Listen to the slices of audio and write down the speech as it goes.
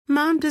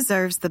Mom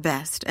deserves the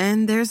best,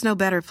 and there's no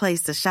better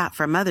place to shop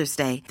for Mother's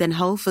Day than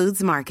Whole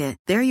Foods Market.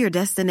 They're your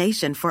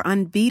destination for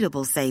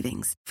unbeatable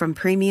savings, from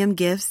premium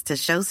gifts to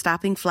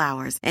show-stopping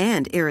flowers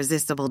and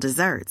irresistible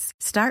desserts.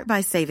 Start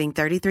by saving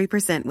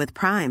 33% with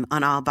Prime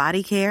on all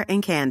body care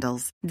and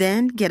candles.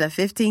 Then get a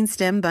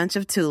 15-stem bunch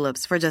of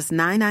tulips for just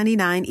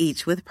 $9.99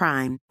 each with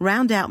Prime.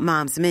 Round out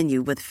Mom's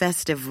menu with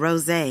festive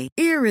rosé,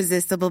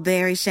 irresistible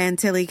berry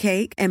chantilly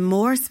cake, and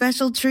more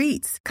special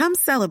treats. Come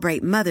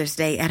celebrate Mother's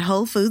Day at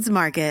Whole Foods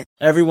Market.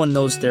 Everyone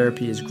knows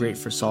therapy is great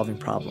for solving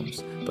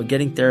problems, but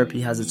getting therapy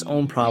has its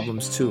own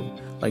problems too,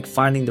 like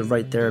finding the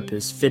right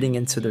therapist, fitting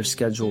into their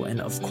schedule, and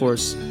of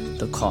course,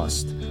 the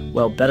cost.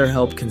 Well,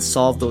 BetterHelp can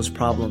solve those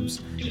problems.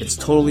 It's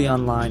totally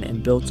online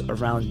and built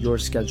around your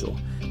schedule.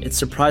 It's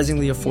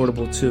surprisingly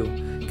affordable too.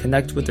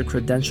 Connect with a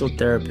credentialed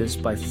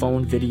therapist by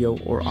phone, video,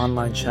 or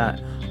online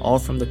chat, all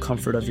from the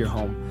comfort of your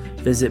home.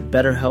 Visit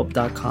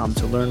BetterHelp.com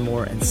to learn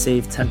more and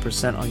save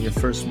 10% on your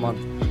first month.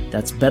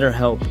 That's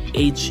BetterHelp,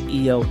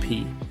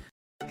 H-E-L-P.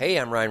 Hey,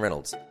 I'm Ryan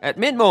Reynolds. At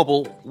Mint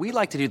Mobile, we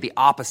like to do the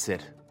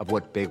opposite of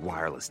what Big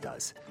Wireless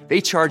does.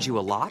 They charge you a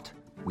lot,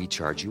 we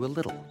charge you a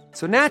little.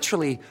 So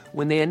naturally,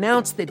 when they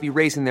announced they'd be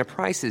raising their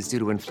prices due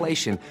to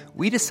inflation,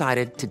 we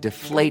decided to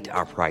deflate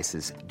our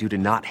prices due to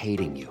not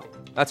hating you.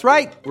 That's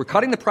right. We're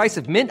cutting the price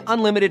of Mint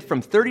Unlimited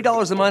from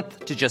 $30 a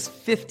month to just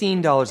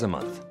 $15 a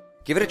month.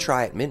 Give it a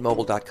try at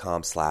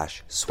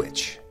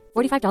mintmobile.com/switch.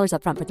 $45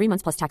 up front for 3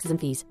 months plus taxes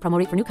and fees. Promo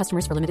rate for new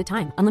customers for limited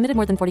time. Unlimited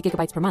more than 40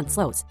 gigabytes per month.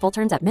 Slows full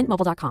terms at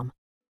mintmobile.com.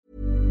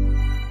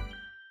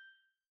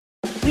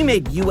 We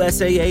made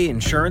USAA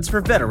insurance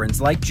for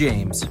veterans like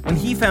James. When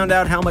he found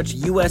out how much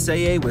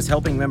USAA was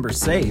helping members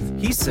save,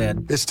 he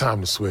said, "It's time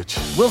to switch."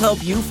 We'll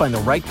help you find the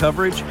right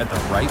coverage at the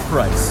right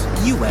price.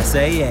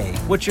 USAA.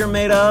 What you're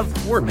made of,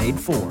 we're made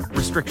for.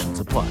 Restrictions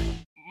apply.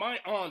 My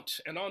aunt,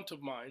 an aunt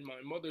of mine,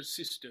 my mother's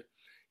sister,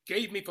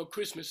 gave me for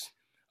Christmas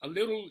a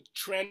little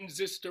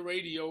transistor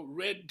radio,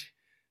 red,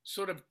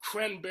 sort of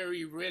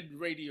cranberry red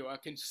radio. I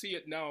can see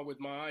it now with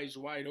my eyes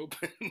wide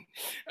open.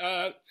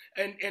 And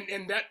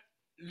that,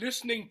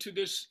 listening to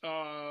this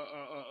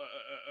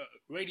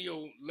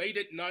radio late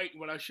at night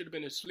when I should have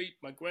been asleep,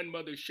 my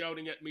grandmother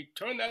shouting at me,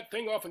 "Turn that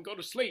thing off and go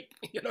to sleep.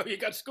 You know, you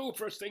got school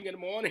first thing in the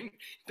morning."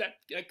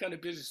 That kind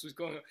of business was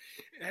going on.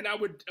 And I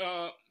would,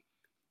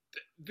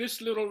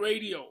 this little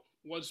radio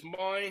was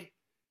my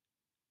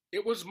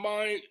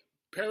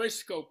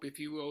periscope, if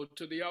you will,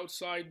 to the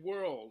outside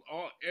world.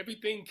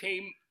 Everything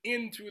came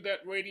in through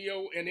that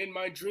radio, and in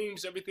my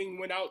dreams, everything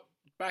went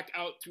back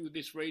out through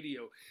this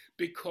radio,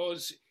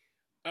 because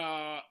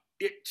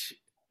it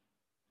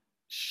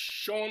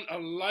shone a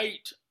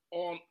light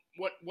on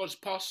what was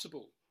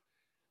possible.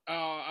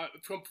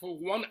 For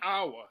 1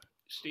 hour,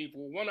 Steve,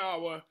 for 1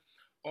 hour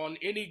on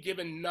any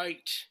given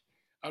night,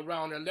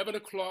 around 11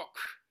 o'clock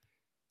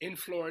in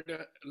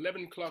Florida,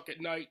 11 o'clock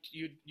at night,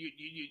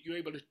 you're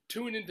able to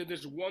tune into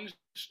this one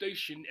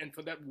station, and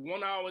for that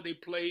 1 hour they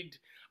played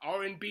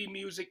R&B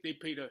music. They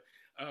played a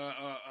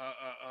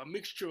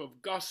mixture of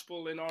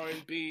gospel and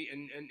R&B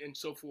and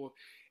so forth.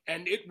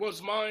 And it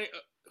was my,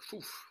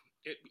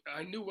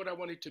 I knew what I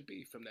wanted to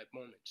be from that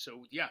moment.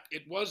 So yeah,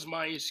 it was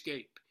my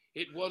escape.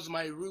 It was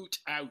my route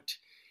out.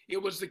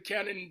 It was the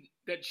cannon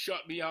that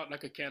shot me out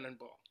like a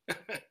cannonball.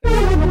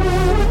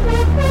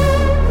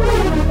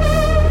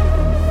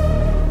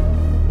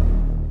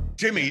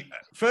 Jimmy,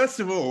 first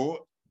of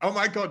all, oh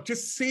my God,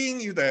 just seeing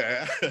you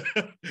there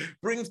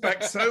brings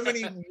back so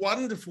many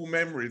wonderful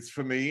memories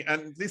for me.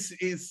 And this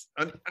is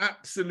an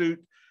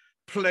absolute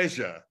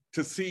pleasure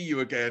to see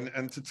you again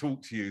and to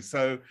talk to you.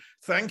 So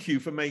thank you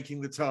for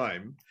making the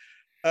time.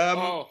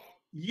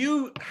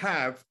 You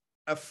have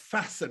a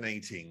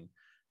fascinating,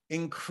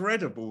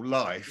 incredible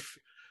life.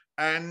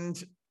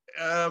 And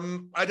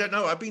I don't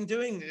know, I've been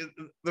doing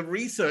the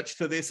research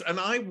to this, and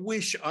I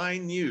wish I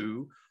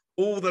knew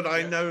all that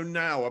I know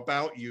now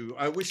about you.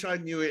 I wish I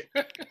knew it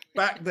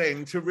back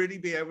then to really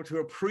be able to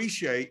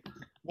appreciate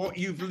what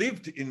you've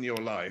lived in your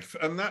life.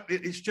 And that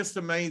it's just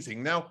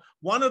amazing. Now,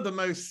 one of the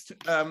most,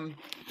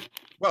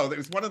 it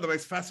was one of the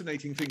most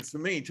fascinating things for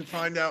me to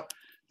find out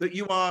that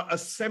you are a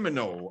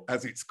Seminole,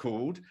 as it's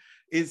called,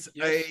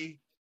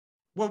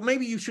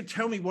 maybe you should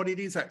tell me what it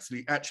is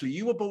actually. Actually,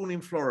 you were born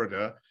in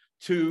Florida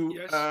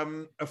to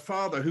a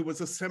father who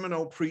was a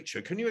Seminole preacher.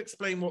 Can you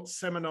explain what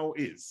Seminole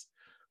is?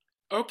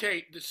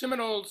 Okay, the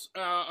Seminoles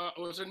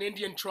was an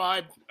Indian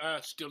tribe,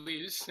 still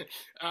is,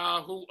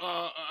 who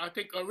I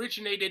think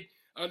originated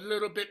a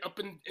little bit up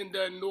in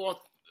the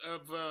north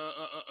of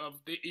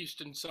the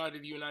eastern side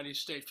of the United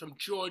States, from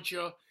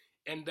Georgia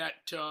and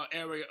that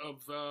area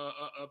of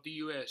the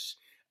U.S.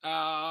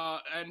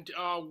 And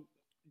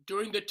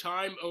during the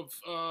time of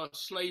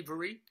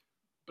slavery,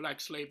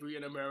 black slavery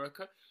in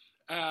America,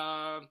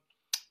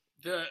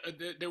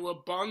 there were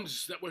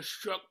bonds that were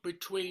struck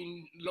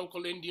between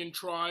local Indian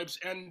tribes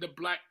and the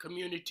black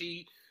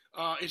community,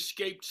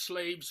 escaped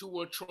slaves who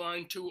were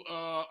trying to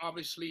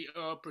obviously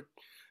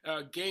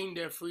gain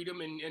their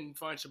freedom and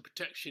find some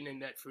protection in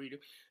that freedom.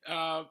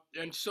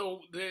 And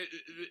so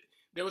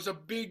there was a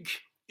big,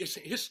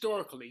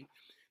 historically,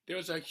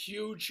 there's a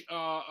huge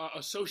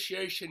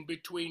association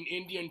between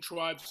Indian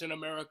tribes in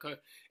America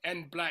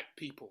and black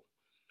people,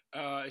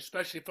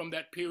 especially from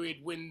that period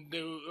when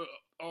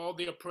all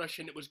the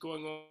oppression that was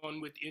going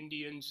on with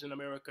Indians in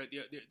America,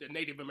 the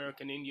Native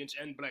American Indians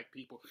and black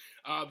people.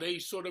 They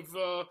sort of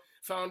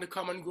found a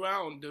common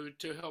ground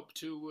to help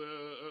to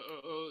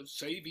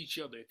save each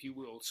other, if you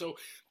will. So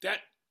that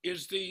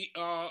is the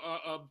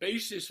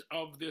basis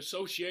of the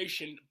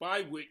association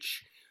by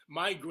which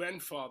my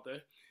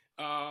grandfather,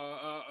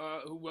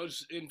 who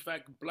was in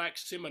fact Black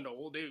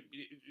Seminole,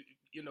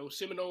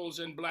 Seminoles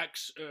and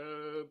blacks,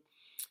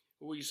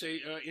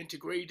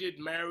 integrated,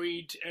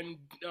 married, and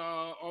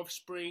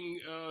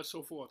offspring,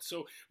 so forth.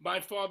 So my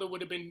grandfather,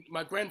 would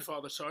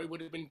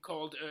have been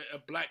called a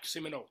Black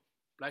Seminole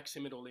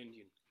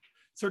Indian.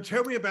 So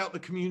tell me about the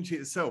community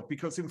itself,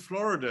 because in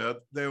Florida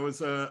there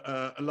was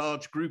a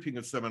large grouping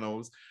of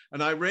Seminoles,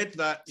 and I read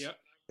that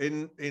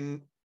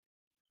in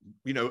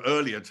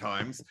earlier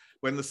times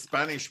when the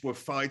Spanish were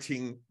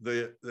fighting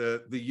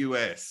the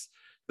US,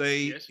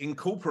 they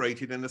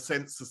incorporated, in a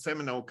sense, the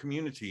Seminole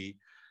community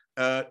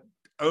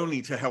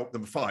only to help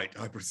them fight,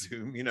 I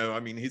presume.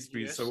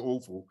 History is so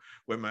awful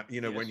when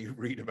when you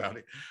read about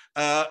it.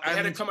 They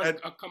had a common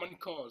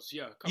cause,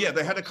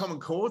 they had a common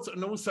cause,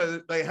 and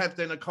also they had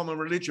then a common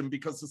religion,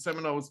 because the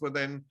Seminoles were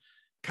then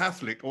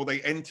Catholic, or they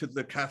entered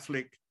the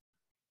Catholic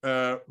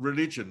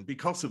religion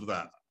because of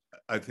that,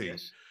 I think.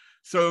 Yes.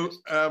 So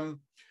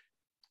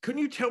can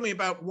you tell me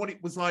about what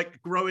it was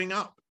like growing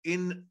up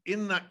in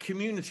that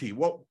community?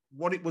 What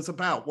it was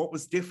about? What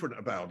was different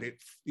about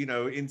it?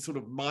 In sort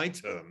of my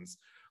terms,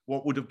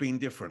 what would have been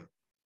different?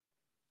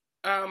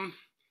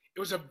 It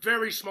was a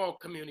very small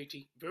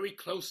community, very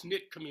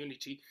close-knit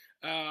community.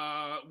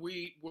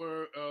 We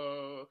were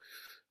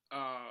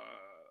a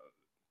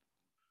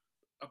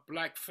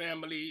black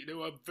family. There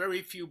were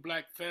very few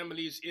black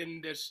families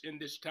in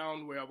this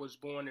town where I was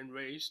born and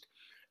raised.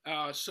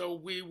 So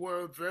we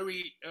were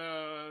very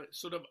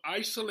sort of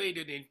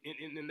isolated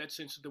in that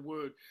sense of the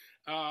word.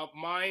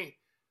 My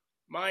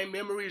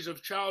memories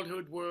of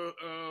childhood were,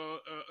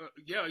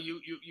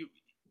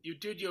 you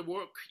did your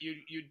work,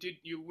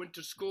 you went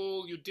to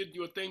school, you did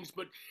your things,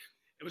 but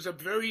it was a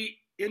very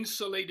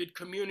insulated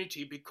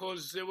community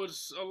because there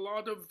was a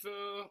lot of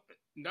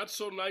not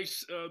so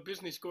nice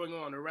business going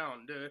on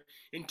around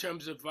in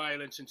terms of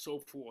violence and so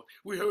forth.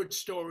 We heard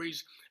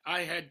stories.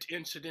 I had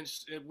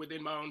incidents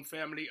within my own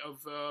family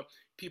of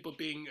people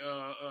being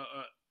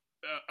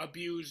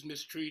abused,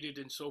 mistreated,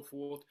 and so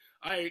forth.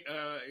 I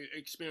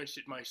experienced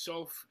it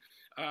myself.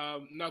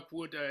 Knock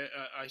wood,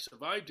 I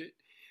survived it.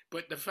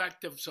 But the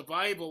fact of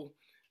survival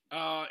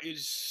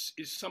is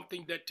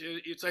something that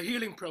it's a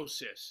healing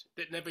process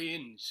that never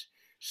ends.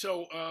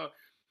 So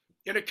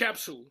in a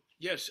capsule,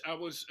 yes, I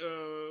was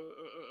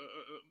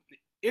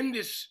in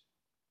this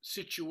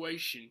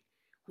situation,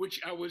 which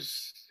I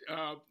was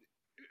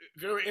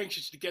very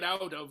anxious to get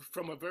out of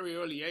from a very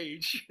early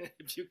age,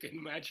 if you can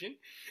imagine.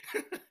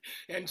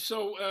 And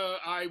so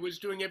I was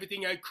doing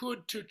everything I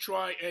could to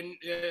try and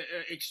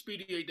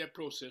expedite that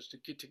process, to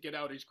get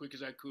out as quick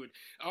as I could.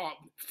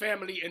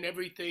 Family and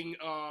everything,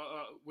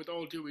 with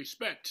all due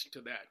respect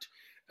to that.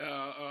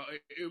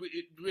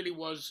 It really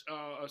was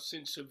a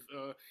sense of,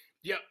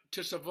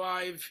 to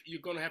survive,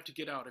 you're going to have to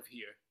get out of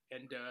here.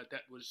 And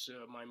that was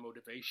my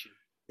motivation.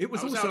 It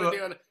was I was out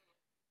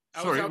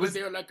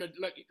there like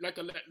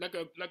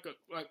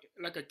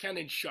a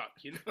cannon shot,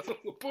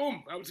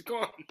 Boom! I was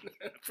gone.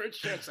 First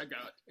chance I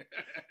got.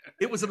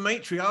 It was a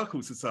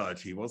matriarchal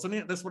society, wasn't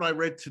it? That's what I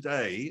read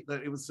today.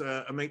 That it was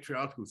a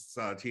matriarchal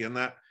society, and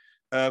that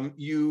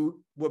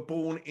you were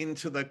born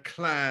into the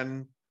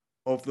clan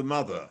of the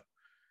mother.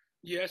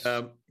 Yes.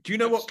 Do you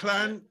know what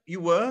clan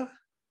you were?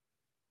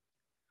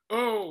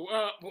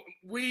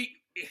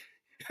 We.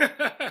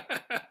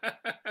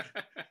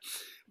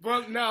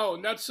 Well, no,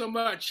 not so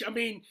much. I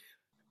mean,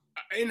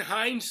 in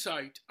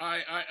hindsight,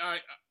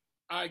 I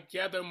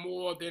gather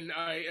more than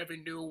I ever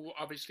knew,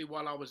 obviously,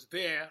 while I was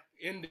there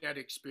in that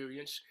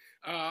experience.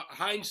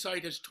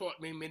 Hindsight has taught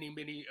me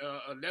many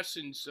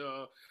lessons,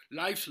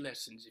 life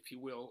lessons, if you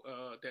will,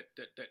 that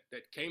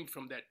came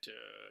from that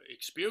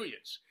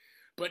experience.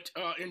 But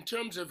in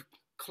terms of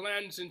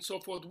clans and so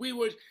forth, we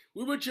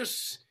were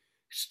just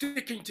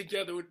sticking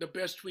together the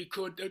best we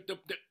could.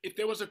 If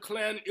there was a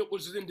clan, it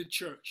was in the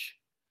church.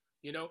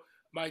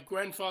 My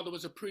grandfather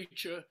was a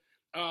preacher.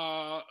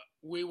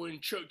 We were in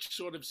church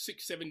sort of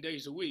 6-7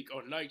 days a week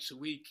or nights a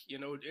week,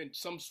 and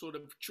some sort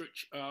of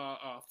church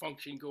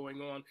function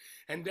going on.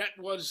 And that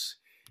was,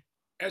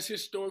 as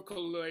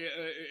historical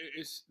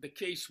is the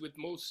case with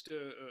most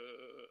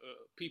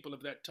people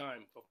of that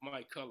time, of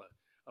my color,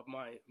 of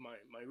my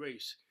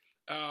race.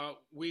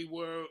 We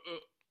were,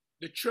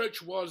 the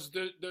church was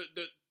the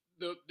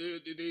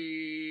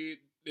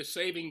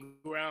saving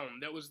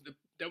ground. That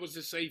was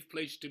the safe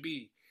place to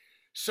be.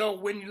 So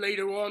when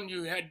later on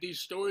you had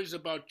these stories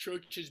about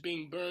churches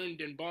being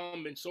burned and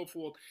bombed and so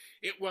forth,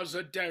 it was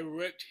a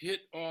direct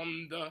hit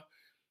on the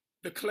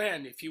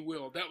clan, if you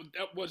will.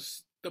 That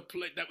was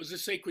the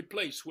sacred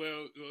place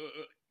where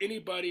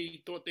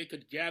anybody thought they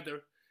could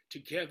gather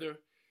together,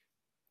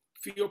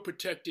 feel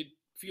protected,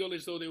 feel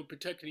as though they were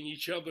protecting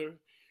each other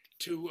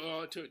to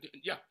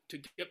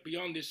get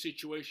beyond this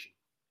situation.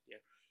 Yeah.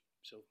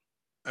 So.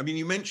 I mean,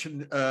 you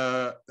mentioned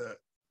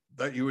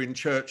that you were in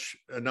church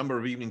a number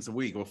of evenings a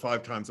week or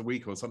 5 times a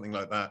week or something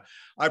like that.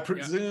 I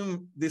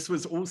presume this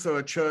was also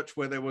a church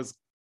where there was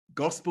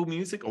gospel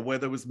music or where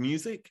there was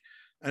music,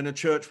 and a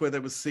church where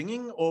there was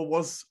singing,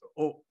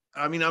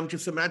 I mean, I'm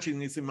just imagining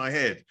this in my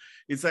head.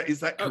 Is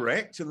that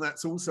correct? And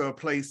that's also a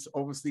place,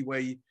 obviously,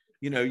 where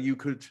you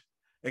could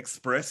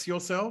express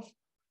yourself?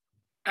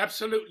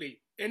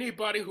 Absolutely.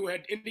 Anybody who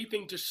had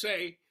anything to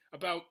say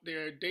about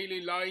their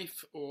daily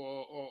life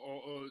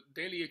or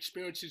daily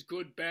experiences,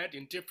 good, bad,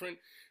 indifferent,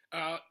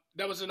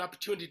 that was an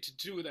opportunity to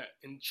do that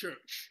in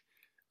church.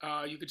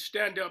 You could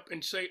stand up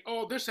and say,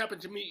 "Oh, this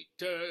happened to me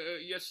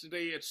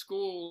yesterday at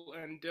school,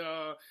 and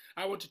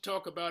I want to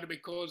talk about it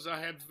because I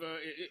have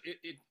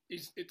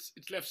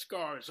it's left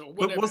scars or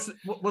whatever."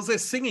 But was there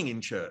singing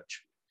in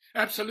church?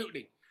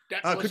 Absolutely.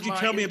 Could you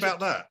tell me about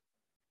that?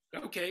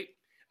 Okay.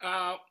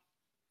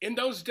 In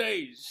those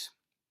days,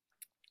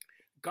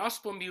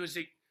 gospel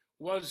music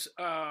was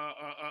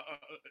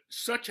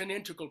such an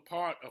integral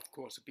part, of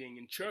course, of being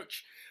in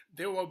church.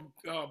 There were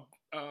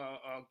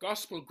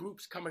gospel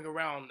groups coming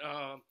around.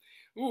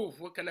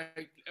 What can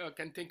I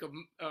can think of?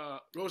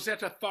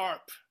 Rosetta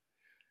Tharpe.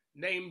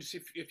 Names,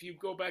 if you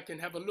go back and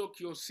have a look,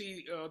 you'll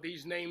see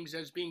these names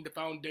as being the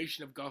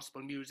foundation of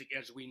gospel music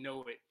as we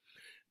know it.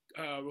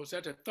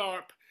 Rosetta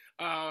Tharpe,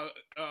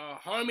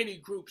 harmony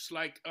groups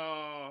like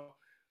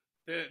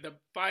the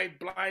Five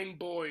Blind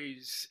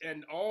Boys,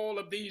 and all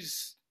of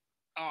these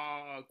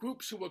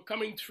groups who were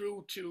coming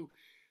through to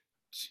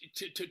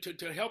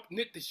help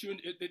knit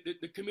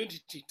the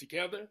community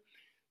together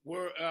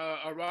were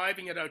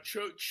arriving at our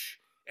church,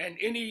 and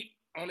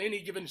on any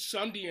given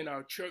Sunday in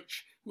our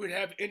church, we would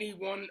have any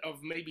one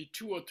of maybe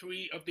 2 or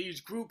 3 of these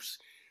groups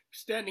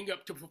standing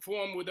up to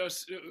perform with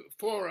us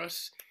for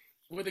us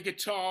with a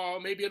guitar,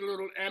 maybe a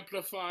little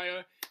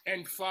amplifier,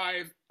 and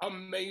 5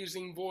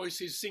 amazing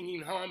voices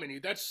singing harmony.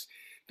 That's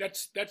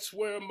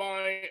where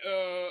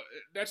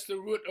that's the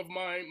root of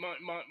my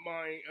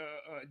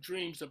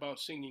dreams about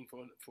singing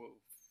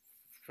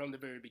from the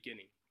very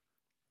beginning.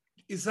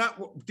 Is that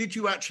what, did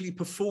you actually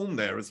perform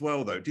there as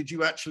well, though? Did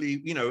you actually,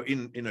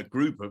 in a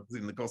group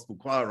in the gospel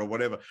choir or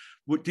whatever,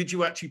 did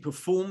you actually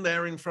perform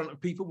there in front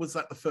of people? Was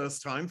that the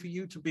first time for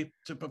you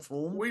to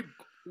perform?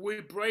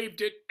 We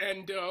braved it,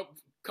 and a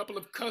couple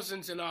of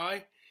cousins and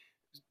I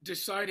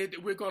decided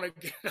that we're going to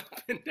get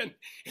up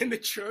in the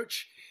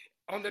church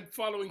on the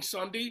following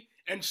Sunday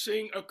and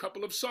sing a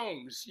couple of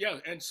songs. Yeah,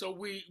 and so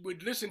we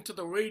would listen to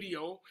the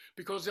radio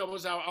because that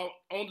was our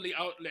only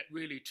outlet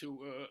really to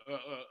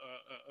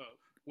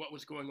what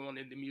was going on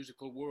in the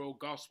musical world,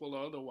 gospel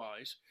or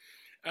otherwise.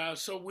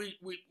 So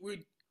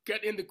we'd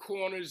get in the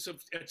corners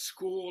at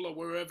school or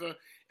wherever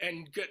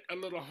and get a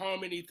little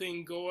harmony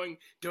thing going.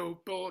 Do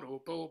bo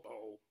do bo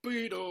bo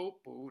be do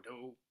bo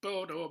do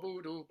bo do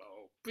bo do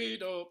bo be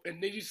do,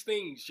 and these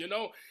things,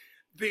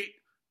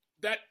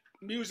 that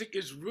music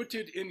is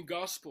rooted in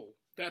gospel.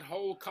 That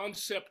whole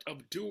concept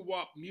of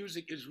doo-wop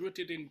music is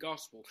rooted in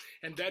gospel,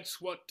 and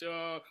that's what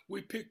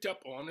we picked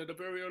up on at a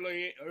very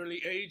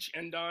early age.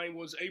 And I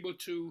was able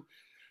to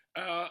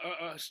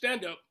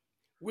stand up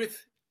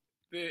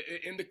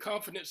in the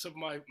confidence of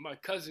my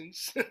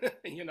cousins.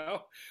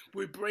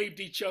 We braved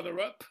each other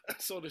up,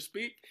 so to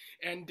speak,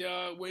 and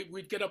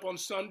we'd get up on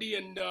Sunday,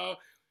 and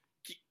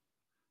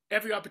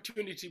every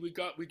opportunity we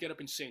got, we'd get up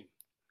and sing.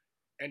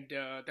 And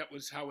that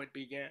was how it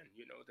began.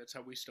 That's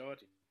how we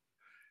started.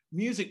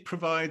 Music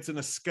provides an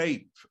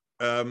escape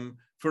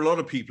for a lot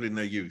of people in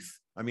their youth.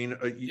 I mean,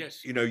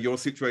 yes. Your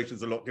situation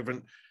is a lot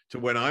different to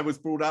when I was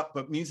brought up,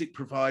 but music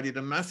provided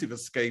a massive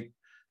escape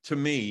to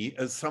me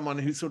as someone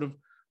who sort of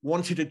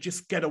wanted to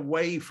just get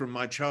away from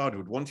my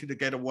childhood, wanted to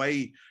get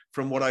away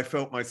from what I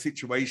felt my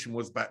situation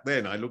was back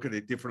then. I look at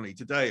it differently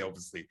today,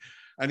 obviously.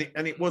 And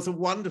it was a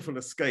wonderful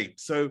escape.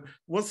 So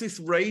was this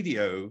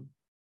radio,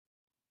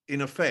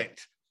 in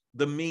effect,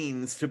 the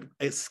means to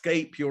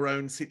escape your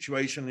own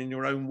situation in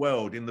your own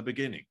world in the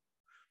beginning?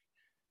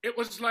 It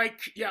was like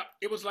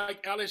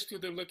Alice through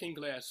the Looking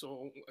Glass,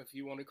 or if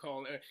you want to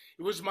call it.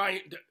 It was I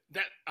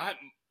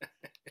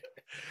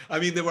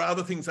mean, there were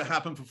other things that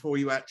happened before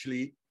you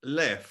actually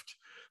left,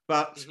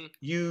 but mm-hmm.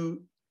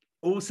 You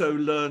also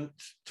learned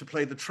to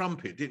play the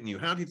trumpet, didn't you?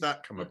 How did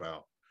that come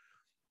about?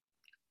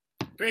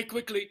 Very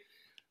quickly,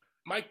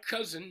 my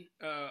cousin,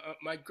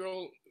 my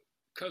girl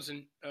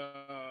cousin,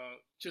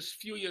 just a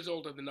few years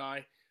older than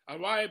I,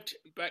 arrived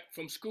back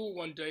from school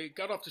one day,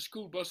 got off the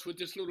school bus with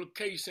this little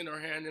case in her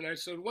hand, and I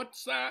said,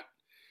 "What's that?"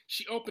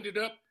 She opened it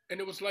up, and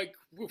it was like,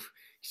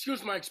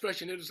 excuse my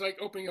expression, it was like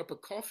opening up a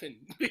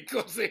coffin,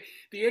 because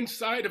the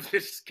inside of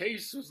this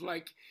case was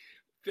like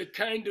the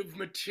kind of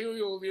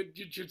material that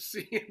you should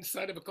see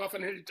inside of a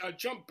coffin. And I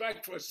jumped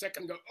back for a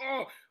second and go,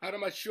 "Oh, how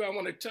am I sure I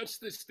want to touch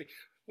this thing?"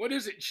 What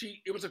is it?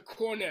 It was a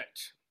cornet,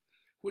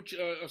 which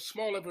a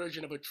smaller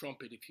version of a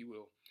trumpet, if you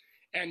will.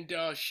 And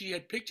she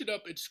had picked it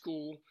up at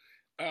school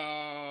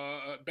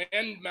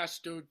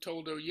bandmaster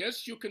told her,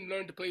 yes, you can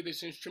learn to play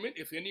this instrument.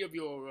 If any of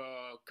your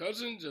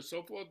cousins or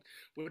so forth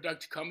would like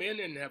to come in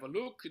and have a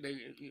look,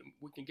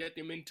 we can get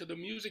them into the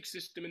music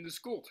system in the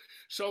school.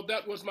 So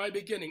that was my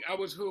beginning. I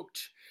was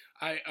hooked.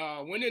 I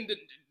went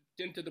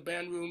into the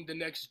band room the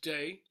next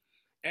day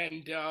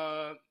and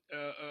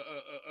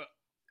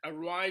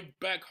arrived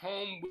back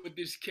home with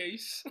this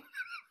case.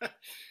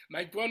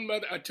 My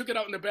grandmother, I took it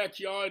out in the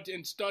backyard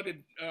and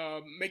started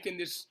making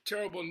this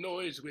terrible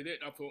noise with it,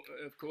 of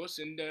course.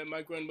 And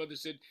my grandmother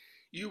said,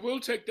 you will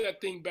take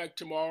that thing back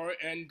tomorrow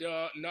and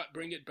not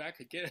bring it back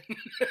again.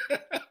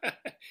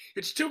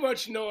 It's too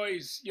much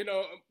noise. You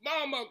know,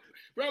 Mama,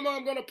 Grandma,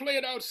 I'm going to play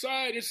it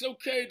outside. It's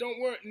okay.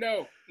 Don't worry.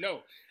 No.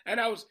 And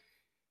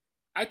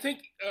I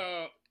think,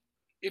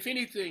 if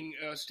anything,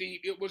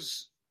 Steve,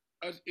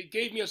 it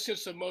gave me a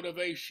sense of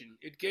motivation.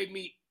 It gave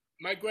me,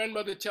 my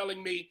grandmother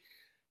telling me,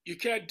 you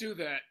can't do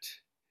that,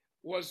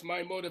 was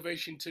my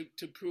motivation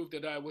to prove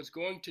that I was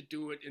going to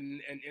do it,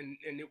 and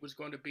it was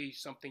going to be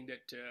something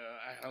that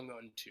I hung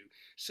on to.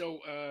 So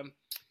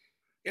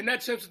in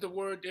that sense of the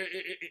word,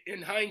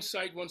 in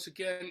hindsight, once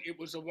again, it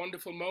was a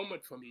wonderful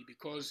moment for me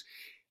because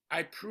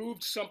I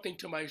proved something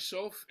to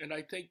myself, and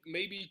I think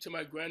maybe to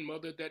my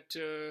grandmother that,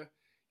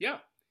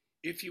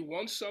 if you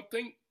want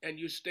something and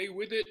you stay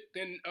with it,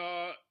 then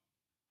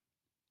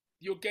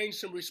you'll gain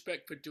some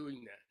respect for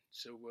doing that.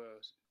 So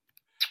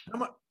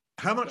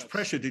how much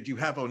pressure did you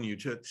have on you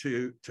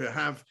to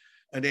have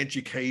an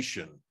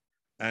education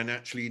and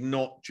actually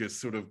not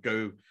just sort of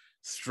go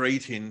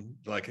straight in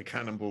like a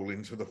cannonball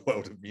into the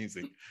world of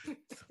music?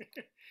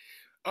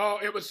 Oh,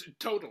 it was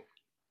total.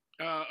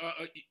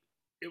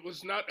 It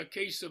was not a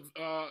case of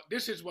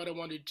this is what I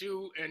want to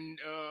do, and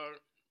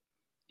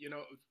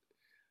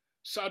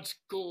sod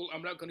school,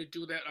 I'm not going to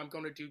do that. I'm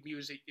going to do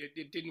music.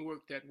 It didn't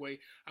work that way.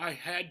 I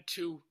had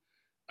to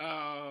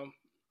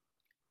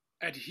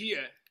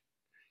adhere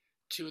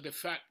to the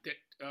fact that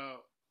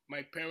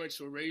my parents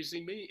were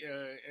raising me,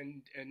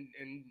 and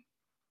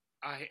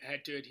I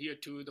had to adhere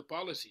to the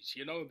policies,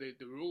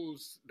 the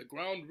rules, the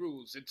ground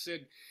rules. It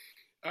said,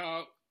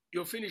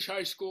 you'll finish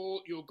high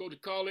school, you'll go to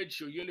college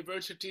or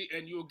university,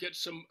 and you'll get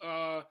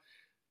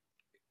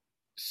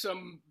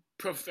some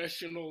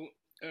professional,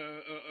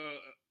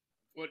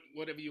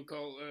 whatever you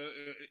call,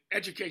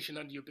 education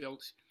under your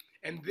belt.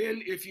 And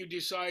then if you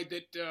decide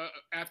that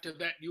after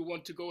that you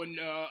want to go and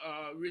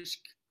risk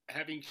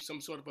having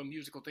some sort of a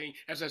musical thing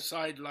as a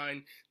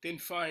sideline, then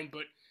fine.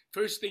 But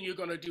first thing you're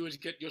going to do is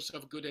get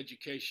yourself a good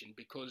education,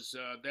 because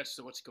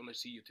that's what's going to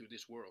see you through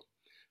this world.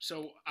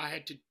 So I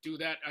had to do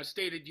that. I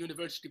stayed at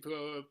university for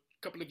a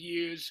couple of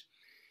years,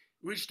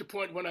 reached a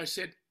point when I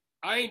said,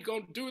 I ain't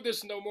going to do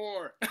this no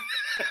more.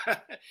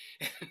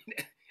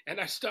 And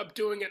I stopped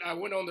doing it. I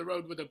went on the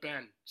road with a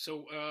band.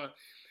 So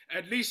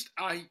at least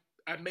I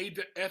made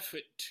the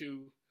effort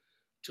to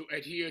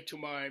adhere to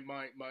my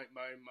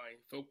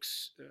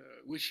folks'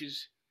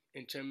 wishes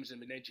in terms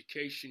of an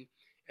education,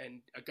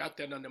 and I got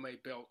that under my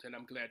belt, and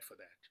I'm glad for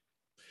that.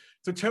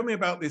 So tell me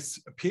about this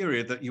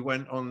period that you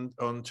went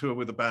on tour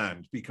with a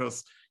band,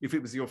 because if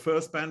it was your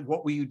first band,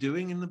 what were you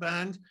doing in the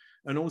band?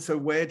 And also,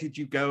 where did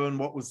you go and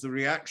what was the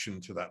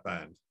reaction to that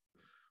band?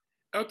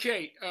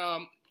 Okay,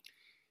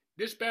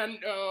 this band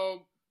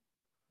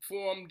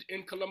formed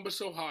in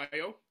Columbus,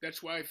 Ohio.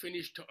 That's where I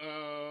finished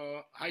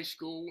high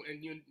school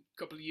and a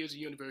couple of years of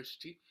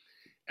university.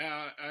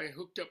 I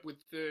hooked up with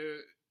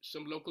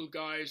some local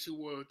guys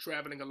who were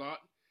traveling a lot.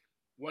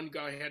 One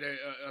guy had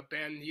a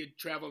band. He had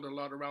traveled a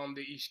lot around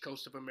the East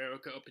Coast of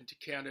America, up into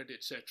Canada,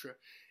 etc.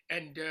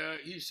 And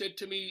he said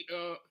to me,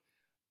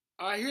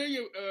 I hear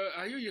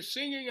you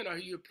singing, and I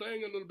hear you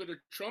playing a little bit of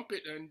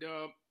trumpet, and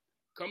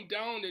come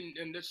down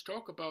and let's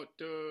talk about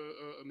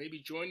maybe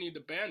joining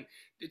the band.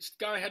 This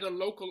guy had a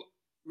local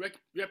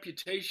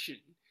reputation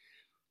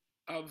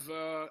of,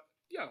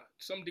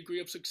 some degree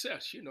of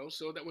success,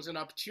 so that was an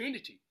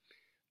opportunity.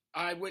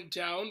 I went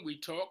down, we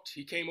talked,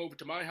 he came over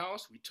to my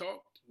house, we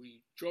talked,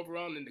 we drove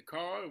around in the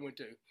car,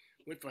 went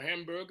for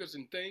hamburgers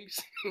and things,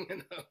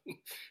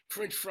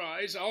 French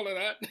fries, all of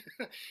that,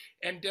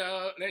 and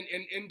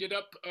ended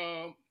up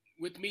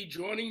with me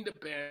joining the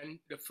band.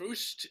 The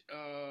first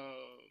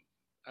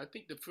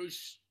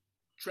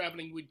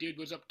traveling we did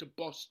was up to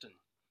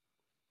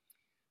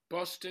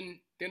Boston,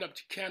 then up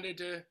to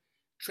Canada,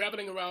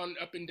 traveling around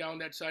up and down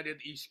that side of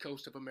the East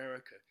Coast of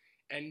America.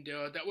 And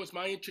that was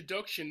my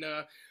introduction.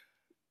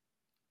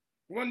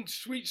 One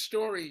sweet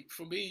story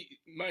for me,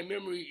 my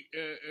memory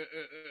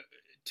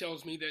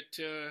tells me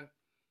that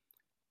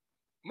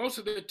most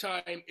of the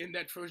time in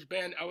that first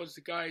band, I was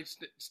the guy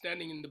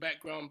standing in the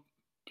background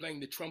playing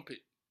the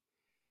trumpet.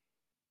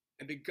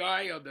 And the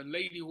guy or the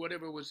lady,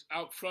 whatever, was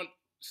out front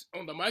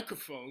on the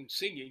microphone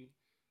singing,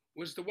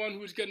 was the one who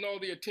was getting all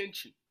the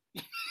attention.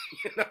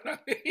 You know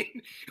what I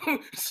mean?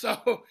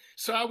 So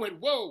I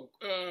went, whoa,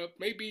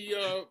 maybe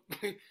I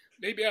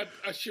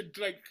should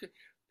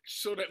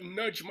sort of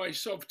nudge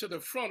myself to the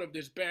front of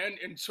this band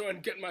and so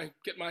and get my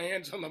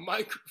hands on the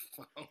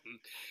microphone.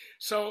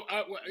 So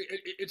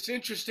it's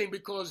interesting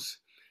because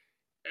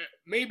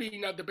maybe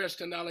not the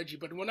best analogy,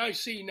 but when I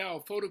see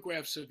now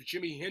photographs of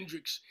Jimi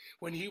Hendrix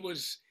when he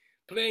was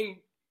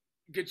playing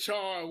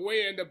guitar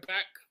way in the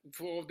back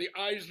for the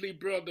Isley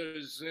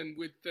Brothers and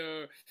with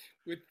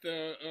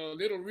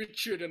Little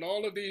Richard and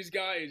all of these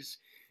guys,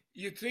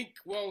 you think,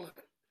 well,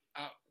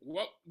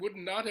 what would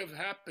not have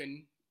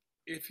happened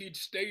if he'd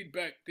stayed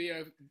back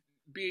there,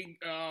 being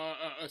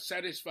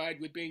satisfied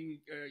with being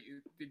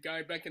the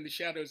guy back in the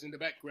shadows in the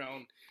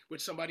background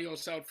with somebody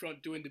else out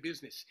front doing the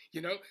business,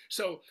 you know?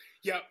 So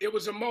yeah, it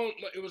was a moment.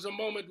 It was a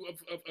moment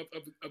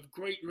of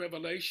great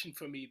revelation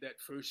for me, that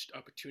first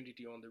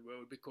opportunity on the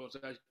road, because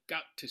I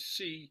got to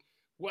see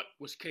what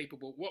was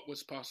capable, what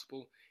was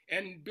possible,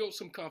 and build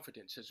some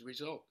confidence as a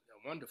result.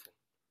 Wonderful.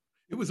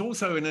 It was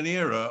also in an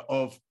era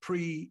of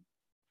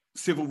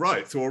pre-civil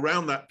rights, or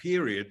around that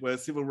period where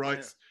civil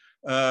rights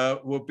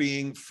were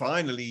being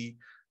finally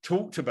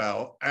talked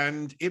about,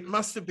 and it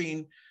must have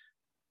been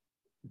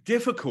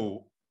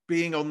difficult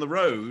being on the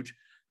road.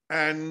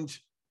 And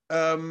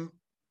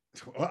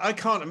I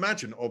can't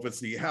imagine,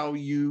 obviously, how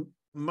you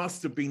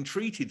must have been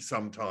treated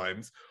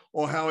sometimes,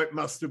 or how it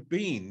must have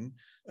been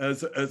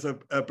as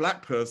a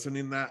Black person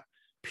in that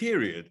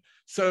period.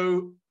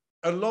 So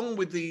along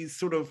with these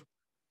sort of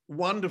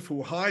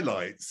wonderful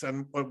highlights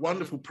and a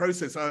wonderful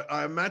process,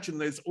 I imagine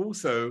there's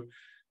also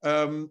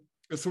a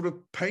sort of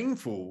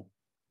painful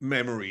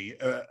memory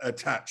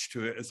attached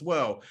to it as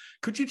well.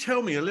 Could you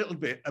tell me a little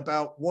bit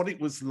about what it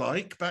was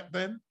like back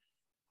then?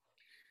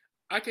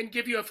 I can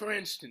give you a for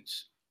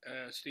instance,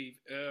 Steve.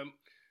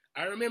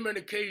 I remember an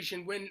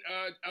occasion when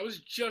I was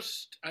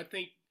just, I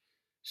think,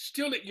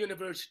 still at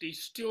university,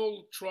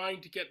 still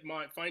trying to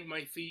find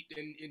my feet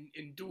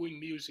in doing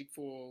music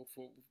for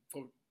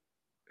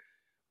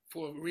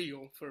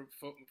real,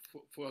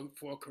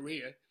 for a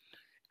career.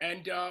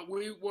 And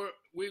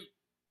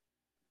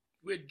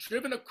we'd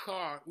driven a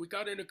car. We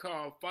got in a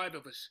car, 5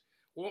 of us.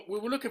 We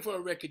were looking for a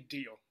record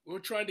deal. We were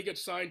trying to get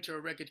signed to a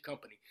record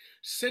company.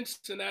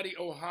 Cincinnati,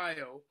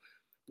 Ohio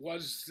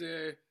was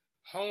the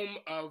home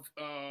of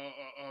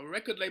a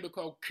record label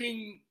called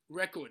King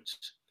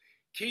Records.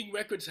 King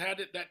Records had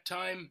at that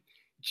time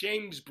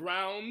James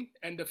Brown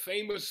and the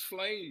Famous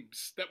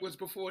Flames. That was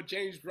before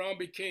James Brown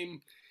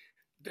became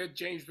the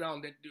James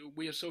Brown that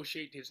we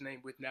associate his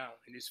name with now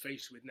and his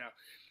face with now.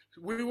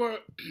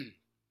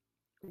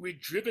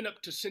 We'd driven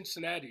up to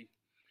Cincinnati,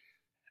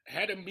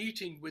 had a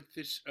meeting with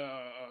this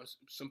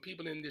some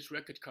people in this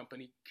record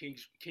company,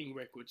 King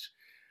Records,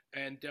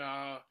 and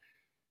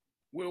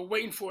we were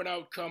waiting for an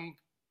outcome.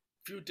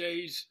 Few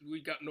days, we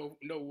got no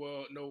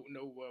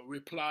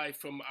reply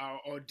from our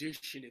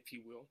audition, if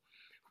you will.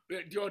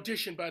 The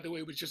audition, by the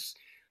way, was just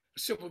a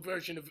simple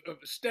version of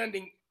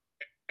standing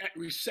at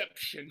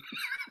reception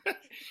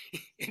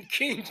in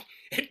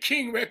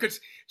King Records,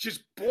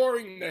 just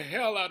boring the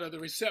hell out of the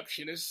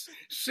receptionist,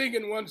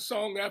 singing one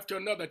song after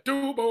another,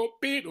 all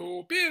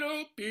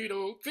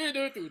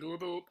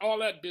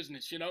that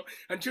business, you know,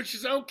 until she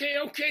said,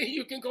 okay,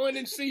 you can go in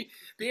and see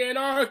the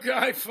A&R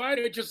guy, fine,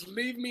 or just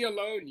leave me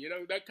alone, you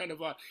know, that kind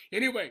of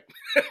anyway,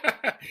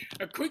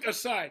 a quick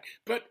aside,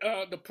 but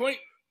the point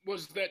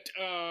was that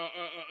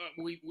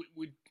we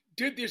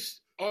did this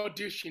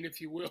audition,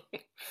 if you will,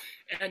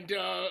 and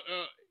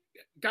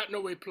got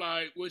no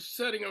reply. We're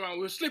sitting around,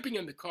 we're sleeping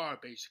in the car,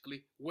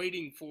 basically,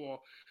 waiting for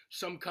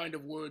some kind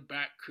of word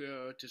back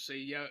to say,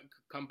 yeah,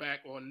 come back,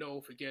 or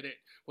no, forget it,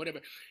 whatever.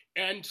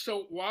 And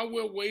so while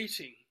we're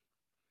waiting,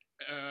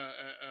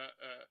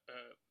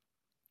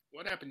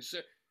 what happens?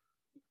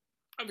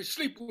 We're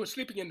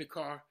sleeping in the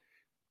car.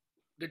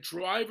 The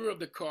driver of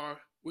the car,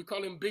 we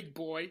call him Big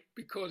Boy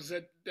because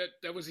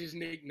that was his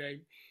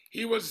nickname.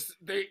 He was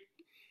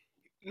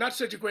not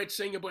such a great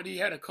singer, but he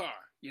had a car,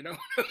 you know?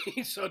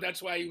 So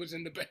that's why he was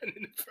in the band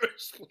in the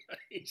first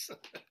place.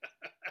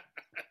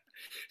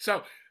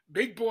 So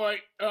Big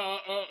Boy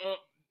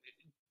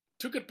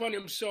took it upon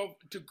himself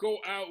to go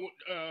out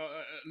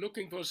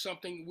looking for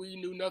something we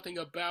knew nothing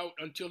about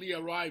until he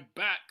arrived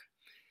back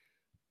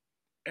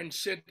and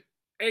said,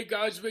 hey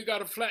guys, we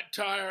got a flat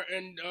tire,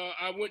 and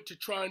I went to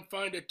try and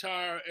find a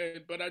tire,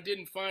 but I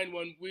didn't find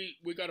one.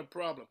 We got a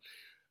problem.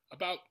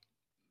 About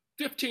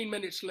 15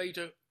 minutes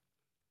later,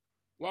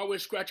 while we're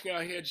scratching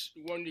our heads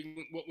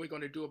wondering what we're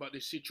going to do about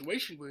this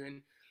situation we're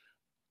in,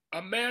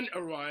 a man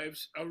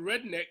arrives, a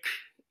redneck,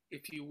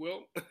 if you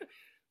will,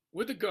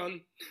 with a gun,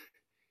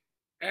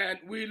 and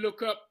we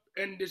look up,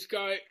 and this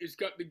guy has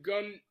got the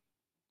gun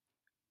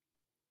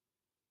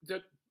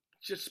that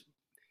just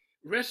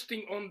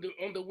resting on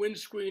the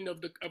windscreen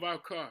of our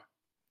car,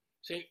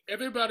 saying,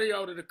 everybody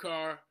out of the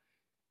car.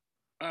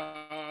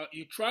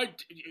 You tried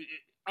to,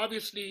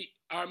 obviously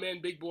our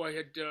man Big Boy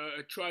had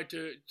tried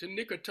to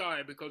nick a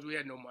tire because we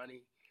had no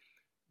money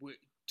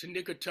to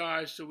nick a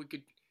tire so we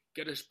could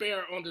get a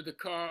spare onto the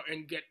car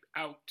and get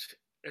out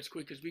as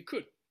quick as we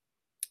could.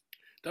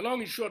 The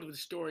long and short of the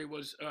story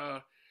was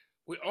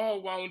we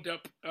all wound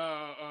up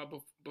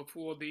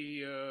before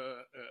the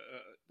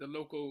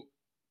local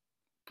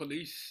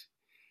police,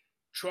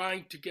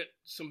 trying to get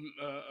some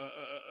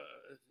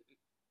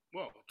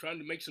trying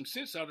to make some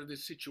sense out of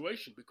this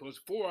situation, because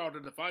 4 out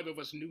of the 5 of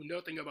us knew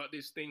nothing about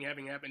this thing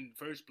having happened in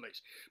the first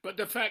place. But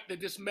the fact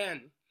that this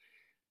man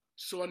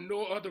saw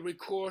no other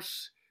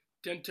recourse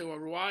than to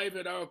arrive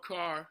at our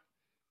car,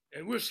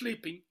 and we're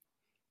sleeping,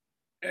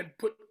 and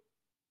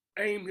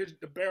aim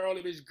the barrel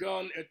of his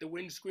gun at the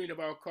windscreen of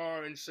our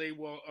car and say,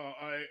 well,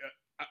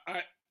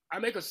 I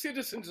make a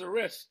citizen's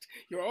arrest.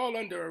 You're all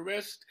under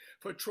arrest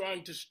for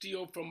trying to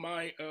steal from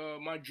my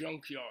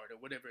junkyard, or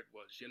whatever it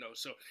was,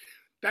 So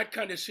that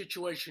kind of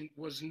situation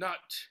was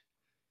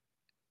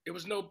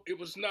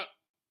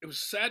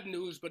sad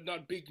news, but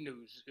not big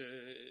news.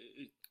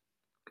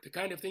 The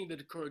kind of thing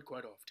that occurred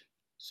quite often.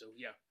 So,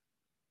 yeah.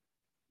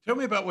 Tell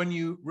me about when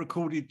you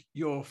recorded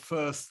your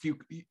first,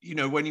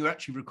 when you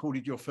actually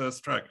recorded your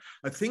first track.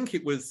 I think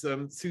it was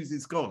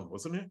Susie's Gone,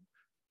 wasn't it?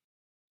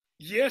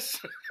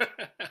 Yes.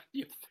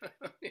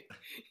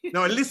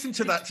 No, I listened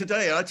to that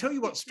today. I tell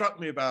you what struck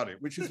me about it,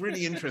 which is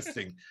really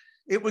interesting.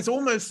 It was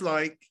almost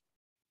like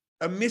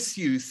a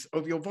misuse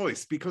of your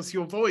voice, because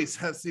your voice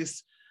has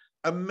this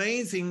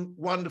amazing,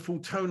 wonderful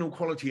tonal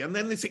quality, and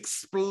then this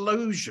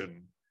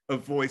explosion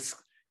of voice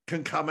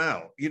can come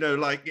out.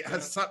 It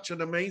has such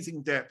an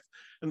amazing depth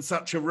and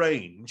such a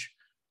range.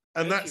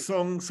 And that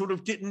song sort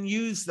of didn't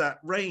use that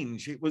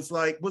range. It was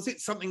like, was it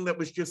something that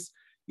was just,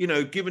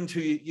 given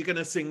to you, you're going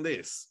to sing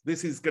this?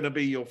 This is going to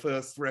be your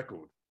first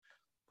record?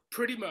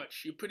 Pretty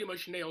much. You pretty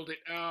much nailed it.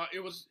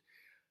 It was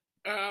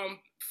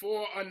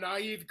for a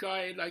naive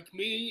guy like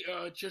me,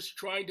 just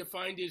trying to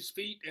find his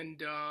feet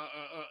and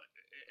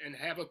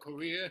have a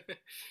career.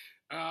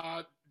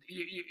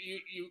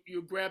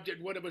 You grabbed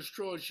at whatever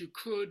straws you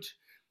could.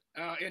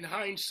 In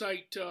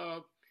hindsight,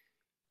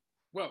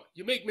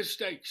 you make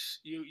mistakes.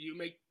 You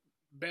make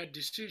bad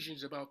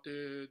decisions about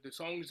the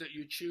songs that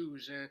you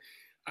choose. And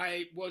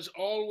I was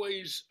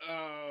always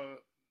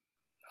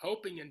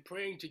hoping and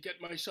praying to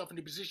get myself in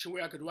a position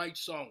where I could write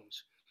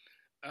songs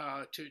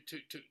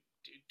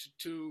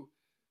to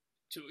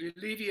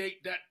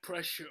alleviate that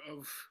pressure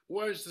of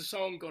where's the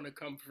song going to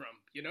come from,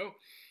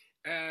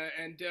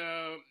 And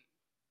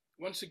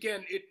once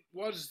again, it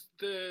was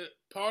the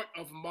part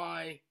of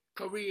my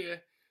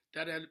career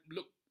that I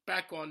look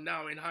back on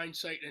now in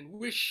hindsight and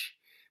wish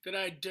that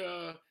I'd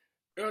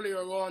earlier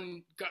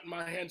on gotten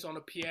my hands on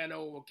a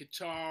piano or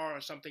guitar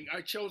or something.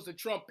 I chose the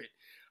trumpet.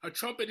 A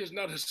trumpet is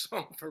not a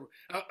song for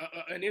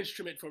an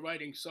instrument for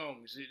writing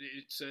songs.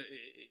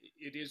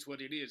 It is what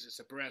it is. It's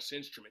a brass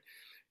instrument.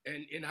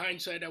 And in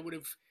hindsight, I would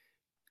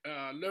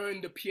have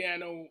learned the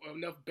piano,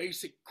 enough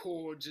basic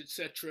chords,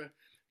 etc.,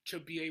 to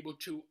be able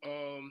to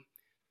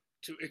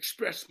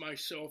express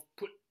myself,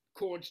 put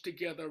chords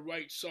together,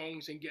 write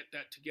songs, and get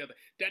that together.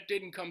 That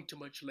didn't come too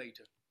much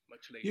later.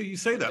 Yeah, you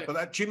say that, but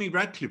that Jimmy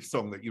Radcliffe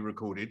song that you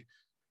recorded,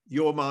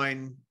 "You're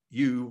Mine,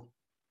 You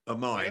Are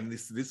Mine,"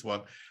 this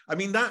one. I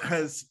mean,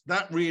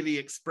 that really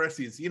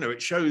expresses,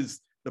 it shows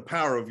the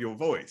power of your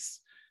voice.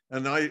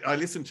 And I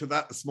listened to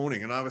that this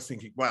morning, and I was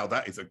thinking, wow,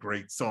 that is a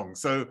great song.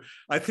 So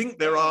I think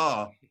there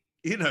are,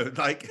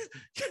 like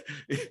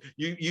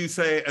you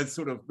say it as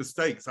sort of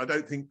mistakes. I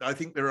think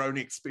there are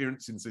only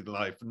experiences in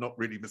life and not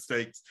really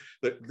mistakes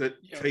that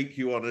take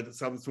you on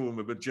some form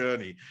of a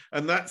journey.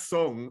 And that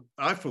song,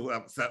 I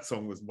thought that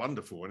song was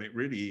wonderful, and it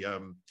really,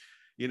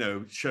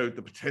 showed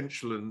the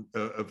potential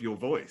of your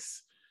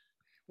voice.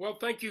 Well,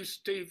 thank you,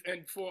 Steve,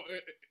 and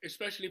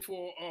especially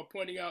for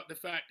pointing out the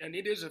fact, and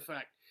it is a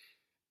fact.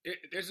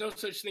 There's no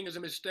such thing as a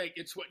mistake.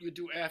 It's what you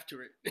do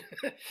after it.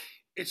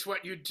 It's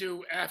what you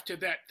do after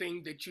that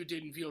thing that you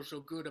didn't feel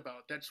so good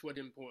about. That's what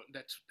important.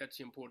 That's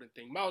the important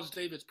thing. Miles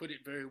Davis put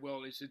it very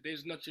well. He said,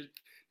 "There's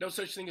no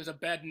such thing as a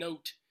bad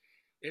note.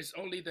 It's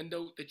only the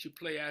note that you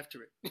play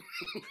after it,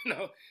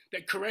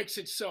 that corrects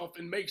itself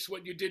and makes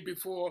what you did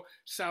before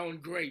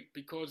sound great,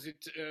 because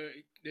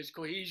there's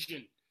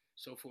cohesion,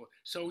 so forth."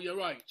 So you're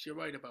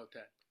right about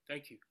that.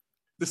 Thank you.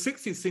 The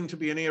 60s seemed to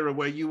be an era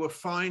where you were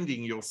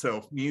finding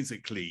yourself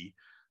musically,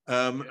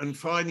 and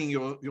finding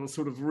your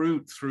sort of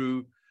route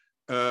through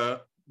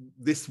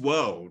this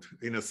world,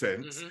 in a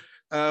sense.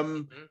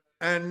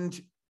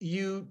 And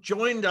you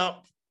joined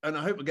up, and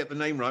I hope I get the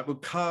name right,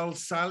 with Carl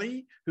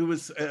Sally, who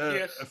was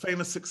a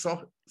famous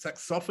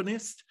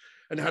saxophonist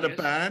and had a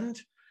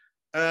band.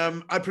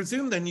 I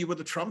presume then you were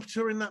the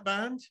trumpeter in that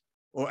band,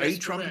 or a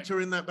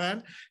trumpeter in that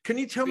band. Can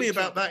you tell me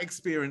about that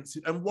experience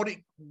and what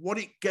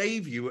it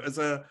gave you as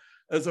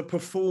a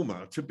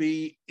performer to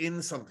be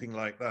in something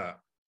like that?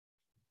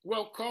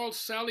 Well, Carl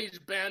Sally's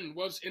band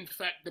was, in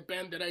fact, the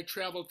band that I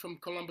traveled from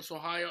Columbus,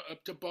 Ohio,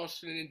 up to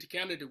Boston and into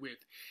Canada with.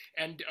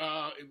 And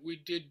we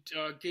did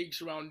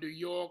gigs around New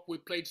York. We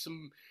played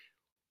some,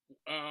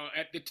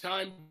 at the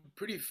time,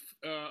 pretty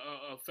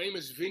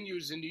famous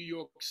venues in New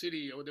York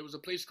City. There was a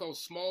place called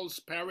Small's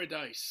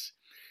Paradise,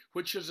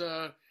 which was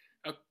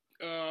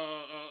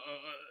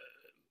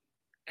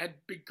had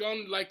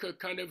begun like a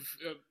kind of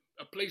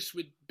a place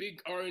with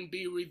big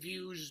R&B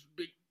reviews,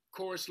 big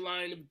chorus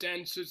line of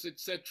dancers,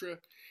 etc.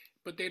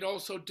 But they'd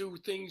also do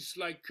things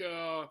like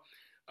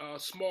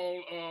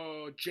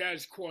small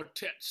jazz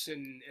quartets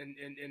and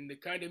the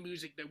kind of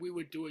music that we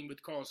were doing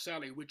with Carl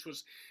Sally, which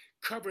was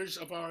covers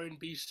of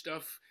R&B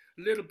stuff,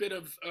 a little bit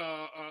of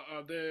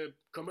the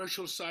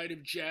commercial side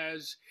of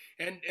jazz,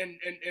 and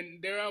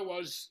there I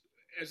was,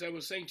 as I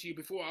was saying to you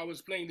before, I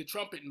was playing the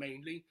trumpet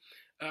mainly.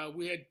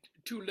 We had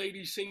two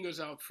lady singers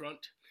out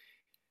front,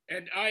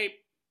 and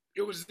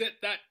it was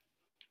that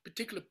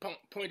particular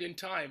point in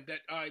time that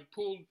I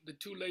pulled the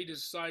two ladies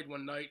aside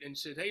one night and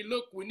said, "Hey,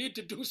 look, we need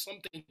to do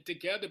something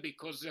together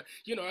because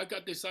I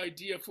got this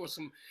idea for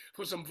some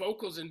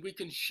vocals, and we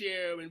can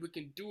share and we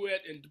can do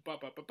it and ba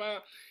ba ba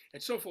ba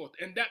and so forth."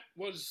 And that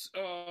was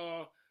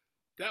a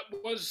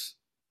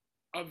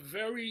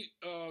very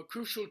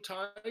crucial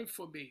time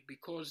for me,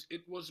 because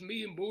it was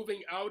me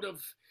moving out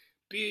of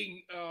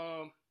being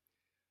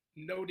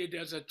noted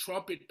as a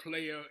trumpet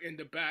player in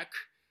the back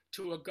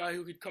to a guy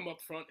who could come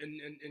up front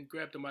and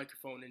grab the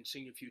microphone and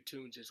sing a few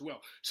tunes as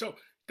well. So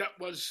that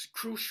was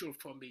crucial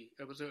for me.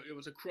 It was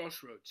a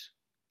crossroads.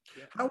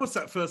 Yeah. How was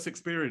that first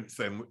experience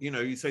then?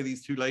 You say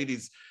these two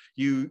ladies,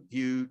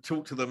 you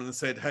talked to them and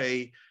said,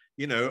 "Hey,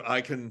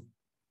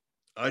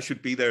 I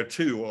should be there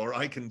too, or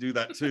I can do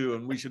that too,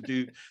 and we should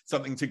do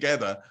something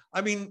together."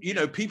 I mean,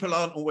 people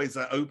aren't always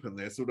that open.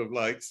 They're sort of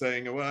like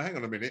saying, "Oh, well, hang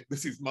on a minute,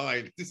 this is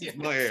my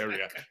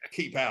area.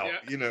 Keep out."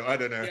 Yeah. I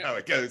don't know how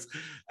it goes.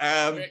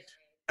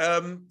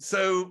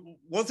 So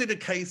was it a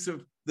case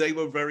of they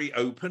were very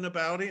open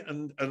about it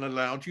and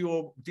allowed you,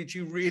 or did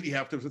you really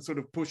have to sort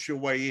of push your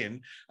way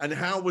in? And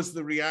how was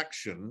the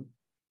reaction,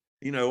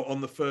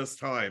 on the first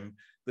time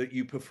that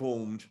you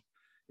performed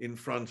in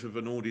front of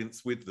an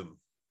audience with them?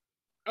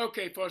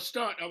 Okay, for a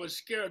start, I was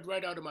scared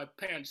right out of my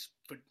pants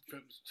for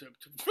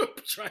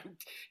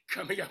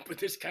coming up with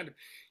this kind of,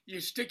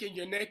 you're sticking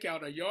your neck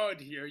out a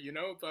yard here, you're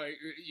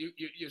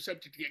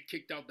subject to get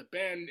kicked out the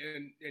band,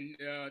 and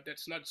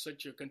that's not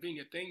such a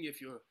convenient thing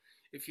if you're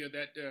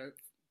that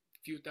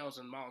few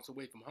thousand miles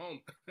away from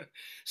home.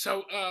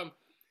 So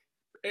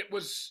it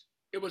was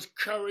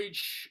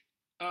courage.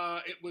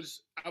 I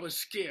was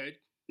scared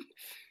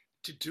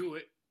to do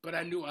it, but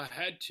I knew I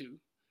had to.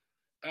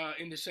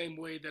 In the same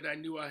way that I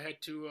knew I had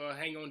to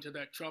hang on to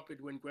that trumpet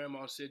when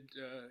Grandma said,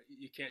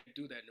 "You can't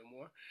do that no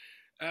more."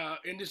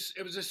 And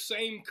it was the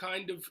same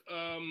kind of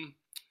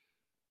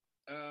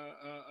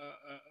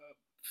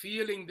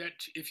feeling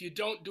that if you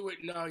don't do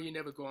it now, you're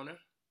never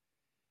gonna.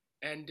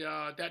 And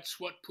that's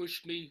what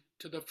pushed me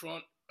to the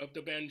front of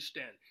the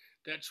bandstand.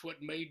 That's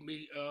what made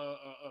me,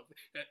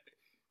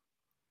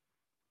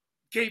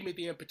 gave me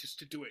the impetus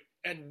to do it.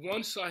 And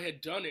once I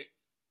had done it,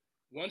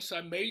 once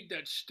I made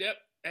that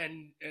step,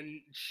 and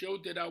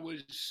showed that I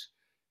was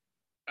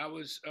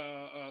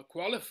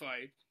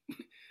qualified.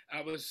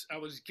 I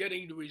was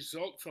getting the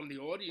result from the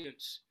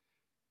audience,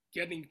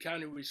 getting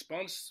kind of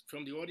response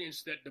from the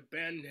audience that the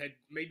band had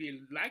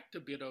maybe lacked a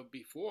bit of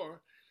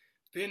before.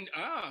 Then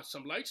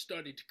some lights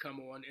started to come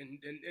on,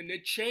 and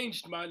it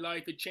changed my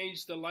life. It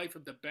changed the life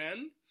of the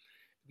band.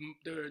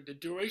 The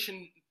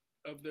duration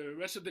of the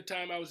rest of the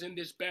time I was in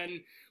this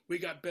band, we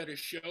got better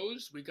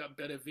shows, we got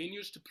better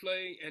venues to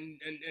play,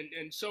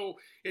 and so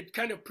it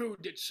kind of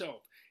proved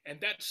itself. And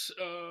that's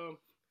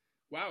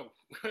wow,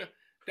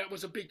 that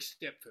was a big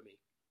step for me.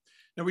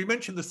 Now, we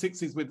mentioned the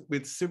 60s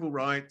with civil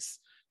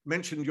rights,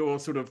 mentioned your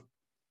sort of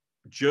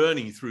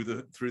journey through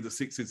the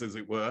 60s, as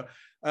it were.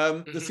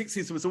 The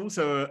 60s was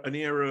also an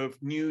era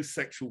of new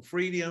sexual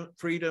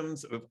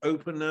freedoms, of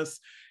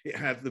openness. It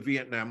had the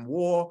Vietnam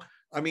War.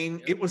 I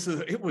mean, it was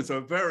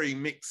a very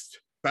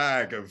mixed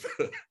bag of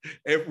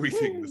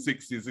everything, the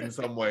 60s in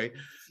some way.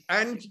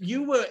 And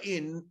you were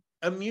in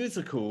a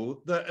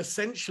musical that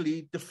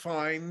essentially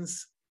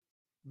defines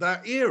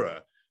that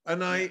era.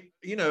 And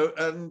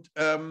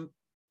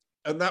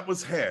and that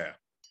was Hair.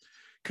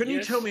 Can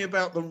you tell me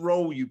about the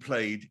role you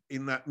played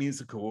in that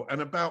musical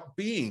and about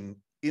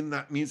being in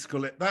that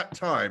musical at that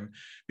time,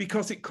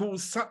 because it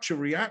caused such a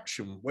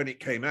reaction when it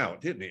came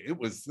out, didn't it?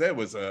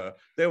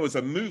 There was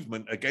a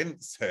movement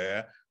against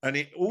hair, and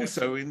it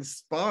also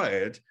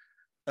inspired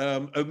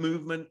a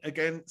movement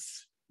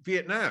against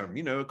Vietnam.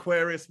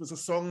 Aquarius was a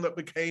song that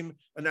became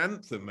an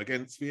anthem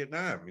against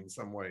Vietnam in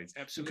some ways.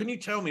 Absolutely. Can you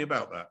tell me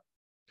about that?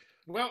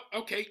 Well,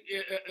 okay.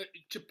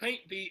 To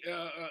paint the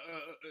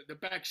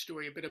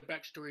backstory, a bit of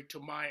backstory to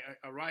my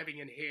arriving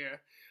in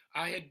here,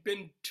 I had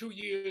been 2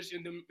 years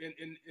in the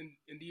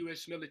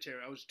U.S.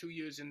 military. I was 2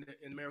 years in the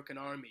American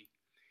Army,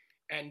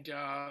 and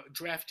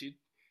drafted,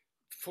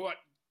 fought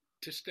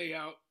to stay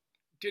out,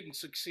 didn't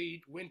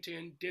succeed. Went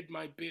in, did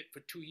my bit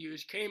for 2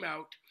 years, came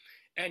out,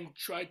 and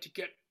tried to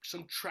get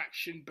some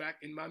traction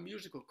back in my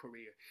musical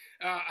career.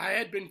 I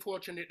had been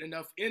fortunate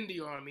enough in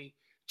the Army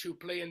to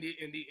play in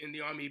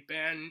the Army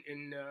band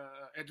in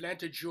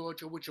Atlanta,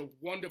 Georgia, which is a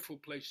wonderful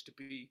place to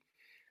be.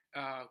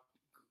 The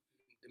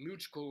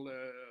musical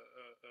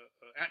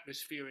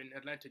atmosphere in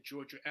Atlanta,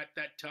 Georgia at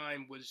that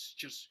time was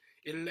just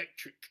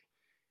electric.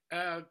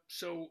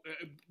 So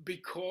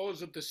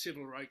because of the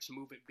civil rights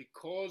movement,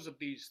 because of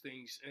these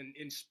things, and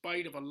in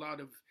spite of a lot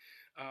of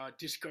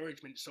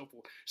discouragement and so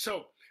forth.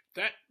 So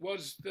that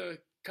was the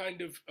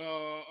kind of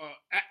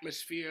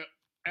atmosphere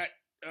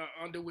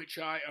under which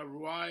I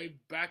arrived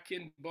back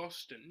in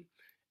Boston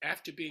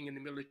after being in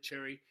the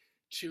military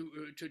to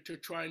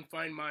try and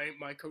find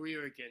my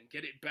career again,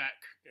 get it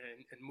back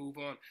and move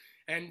on.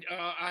 And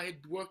I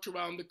had worked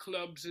around the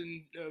clubs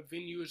and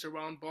venues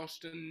around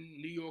Boston,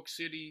 New York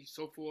City,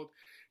 so forth,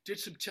 did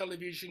some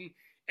television,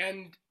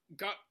 and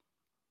got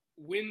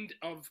wind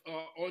of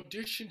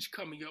auditions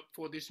coming up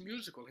for this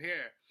musical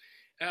here.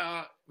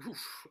 At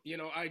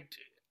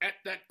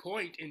that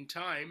point in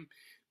time,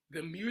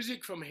 the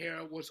music from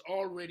here was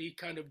already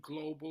kind of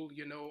global,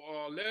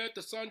 Let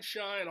the Sun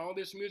Shine, all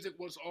this music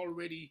was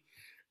already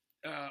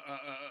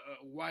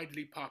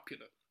widely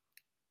popular.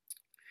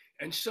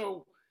 And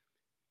so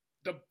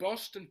the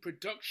Boston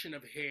production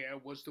of Hair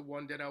was the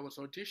one that I was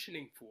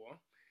auditioning for,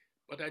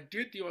 but I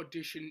did the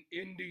audition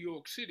in New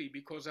York City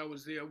because I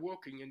was there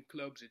working in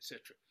clubs,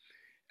 etc.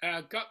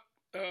 I got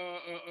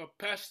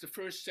past the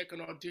first,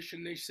 second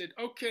audition. They said,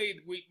 okay,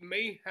 we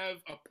may have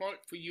a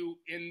part for you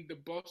in the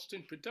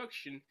Boston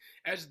production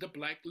as the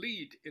black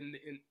lead in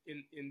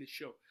the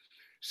show.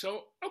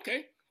 So,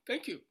 okay,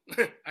 thank you.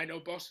 I know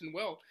Boston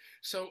well.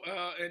 So,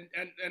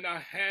 and I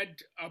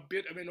had a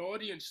bit of an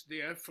audience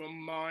there from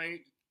my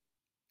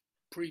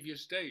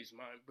previous days,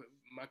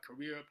 my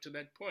career up to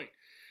that point.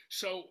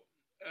 So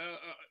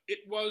it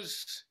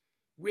was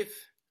with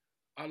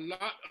a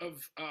lot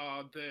of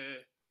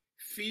the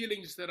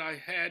feelings that I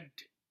had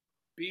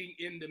being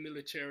in the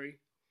military,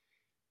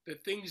 the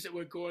things that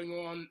were going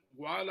on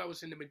while I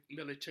was in the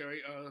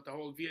military, the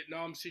whole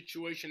Vietnam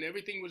situation,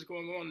 everything was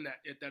going on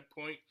at that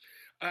point.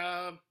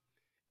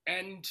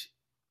 And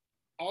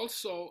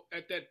also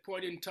at that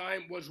point in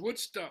time was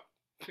Woodstock.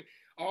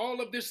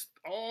 All of this,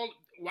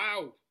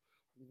 wow,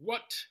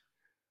 what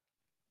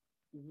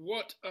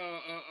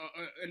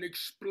an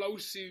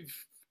explosive,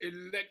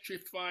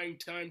 electrifying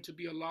time to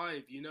be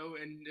alive,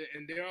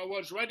 and there I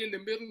was right in the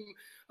middle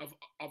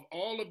of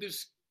all of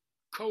this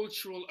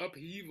cultural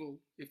upheaval,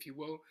 if you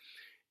will,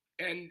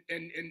 and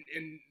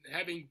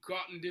having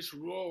gotten this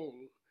role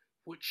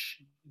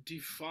which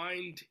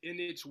defined in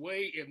its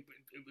way,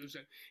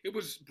 it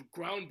was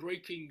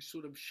groundbreaking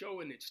sort of show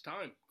in its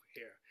time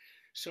here.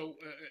 So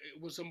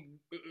it was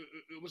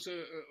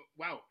a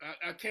wow.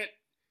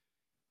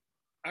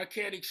 I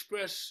can't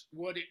express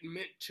what it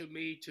meant to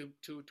me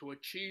to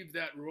achieve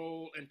that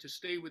role and to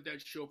stay with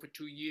that show for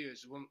 2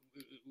 years.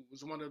 It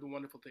was one of the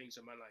wonderful things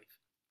in my life.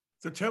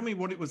 So tell me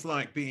what it was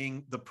like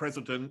being the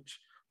president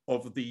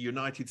of the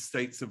United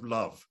States of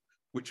Love,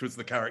 which was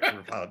the character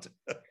of HUD.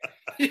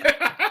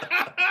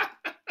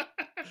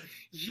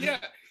 Yeah,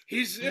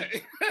 he's.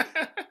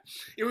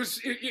 It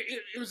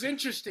was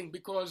interesting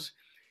because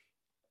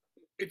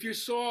if you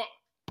saw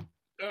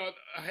a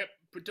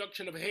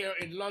production of Hair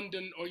in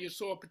London, or you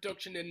saw a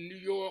production in New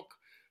York,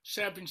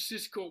 San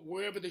Francisco,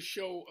 wherever the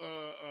show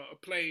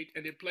played,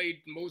 and it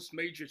played most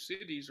major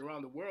cities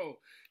around the world,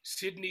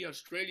 Sydney,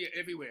 Australia,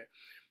 everywhere.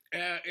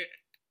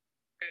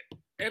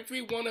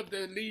 Every one of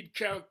the lead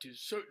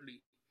characters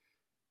certainly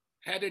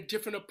had a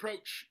different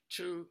approach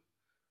to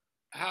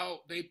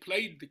how they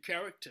played the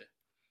character.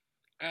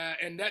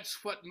 And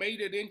that's what made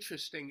it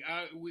interesting.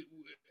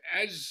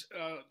 As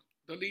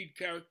the lead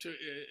character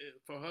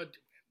for HUD,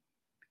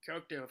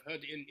 character of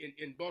HUD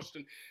in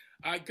Boston,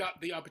 I got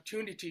the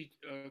opportunity,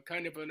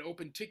 kind of an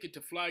open ticket,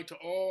 to fly to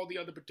all the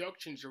other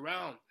productions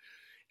around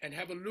and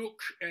have a look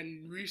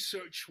and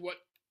research what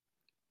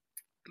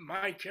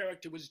my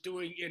character was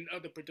doing in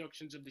other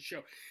productions of the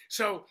show.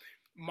 So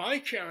my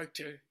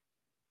character,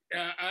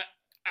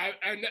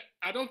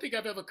 I don't think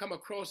I've ever come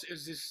across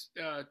as this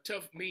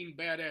tough, mean,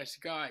 badass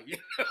guy.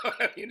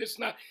 I mean,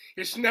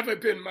 it's never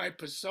been my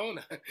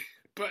persona,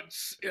 but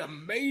it's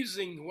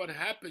amazing what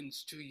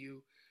happens to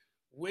you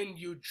when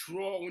you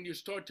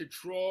start to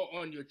draw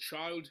on your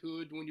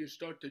childhood, when you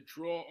start to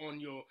draw on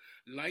your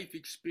life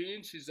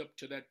experiences up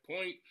to that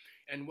point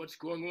and what's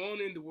going on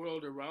in the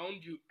world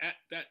around you at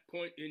that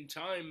point in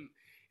time.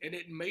 And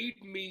it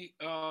made me,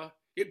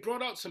 it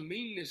brought out some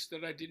meanness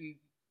that I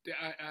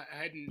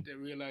hadn't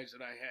realized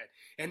that I had.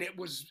 And it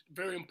was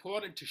very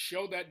important to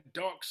show that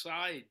dark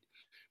side,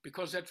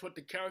 because that's what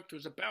the character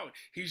is about.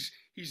 He's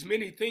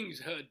many things,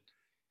 HUD.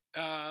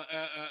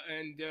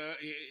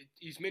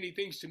 He's many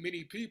things to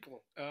many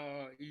people.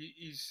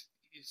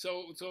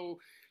 So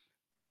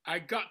I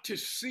got to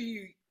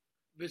see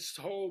this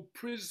whole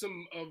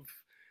prism of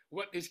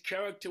what this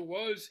character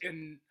was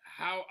and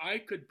how I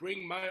could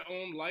bring my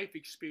own life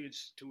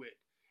experience to it,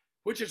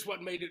 which is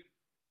what made it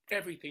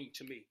everything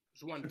to me. It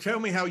was wonderful. Tell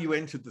me how you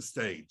entered the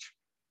stage.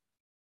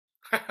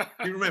 Do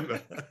you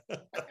remember?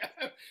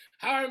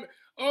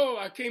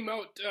 I came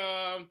out.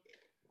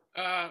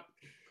 I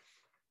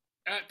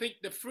think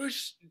the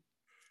first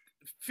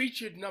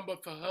featured number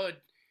for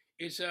HUD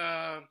is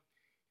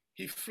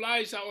he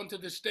flies out onto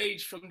the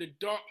stage from the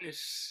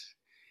darkness,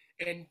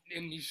 and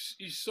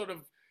he's sort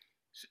of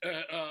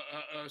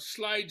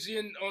slides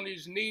in on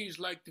his knees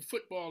like the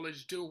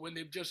footballers do when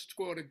they've just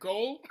scored a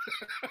goal.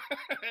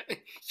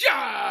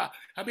 Yeah,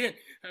 I mean,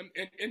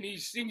 and he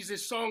sings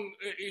this song,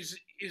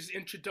 his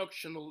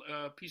introductional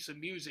piece of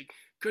music.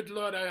 Good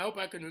Lord, I hope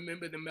I can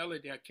remember the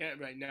melody. I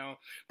can't right now.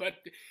 But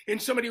in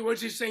so many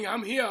words, he's saying,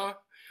 I'm here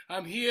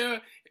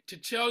to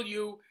tell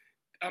you,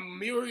 I'm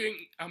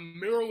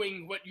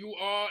mirroring what you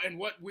are and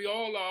what we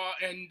all are,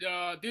 and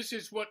this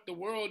is what the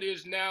world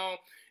is now.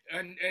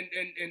 And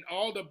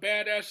all the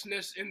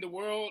badassness in the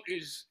world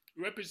is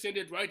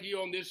represented right here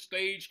on this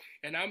stage,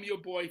 and I'm your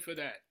boy for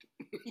that.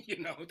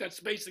 That's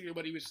basically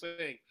what he was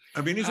saying.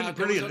 I mean, isn't it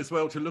brilliant as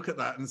well to look at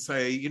that and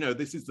say,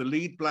 this is the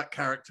lead black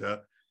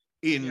character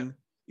in,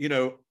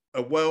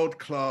 a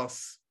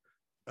world-class,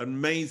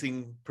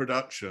 amazing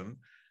production,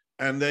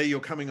 and there you're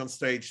coming on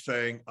stage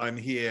saying, I'm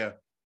here.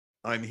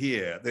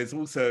 There's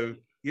also,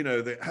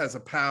 that has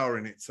a power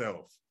in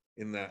itself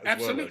in that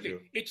as Absolutely.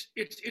 well.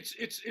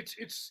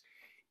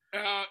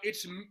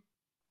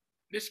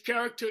 This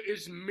character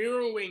is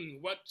mirroring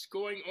what's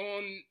going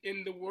on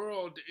in the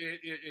world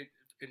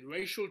in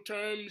racial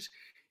terms,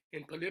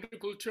 in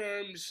political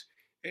terms,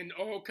 in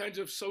all kinds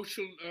of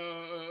social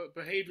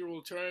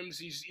behavioral terms.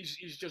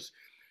 He's just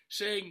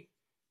saying,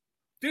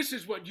 this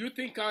is what you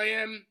think I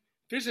am,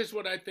 this is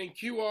what I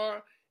think you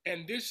are,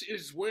 and this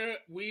is where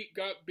we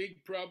got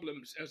big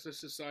problems as a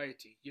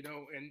society,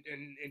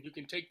 and you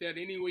can take that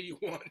any way you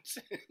want,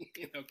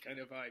 kind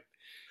of vibe.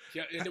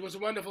 Yeah, and it was a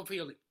wonderful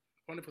feeling.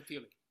 Wonderful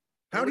feeling.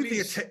 How did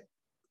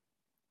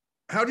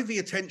the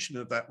attention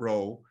of that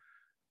role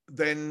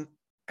then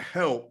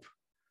help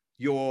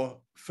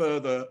your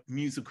further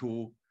music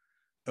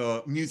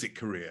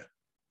career?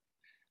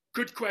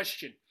 Good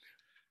question.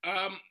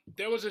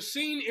 There was a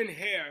scene in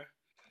Hair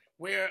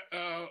where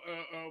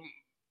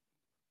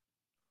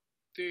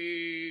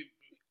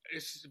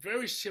it's a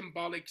very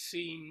symbolic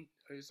scene.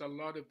 There's a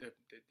lot of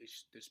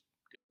this.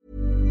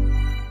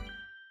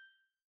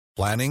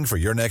 Planning for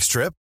your next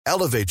trip?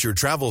 Elevate your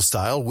travel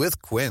style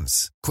with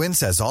Quince.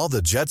 Quince has all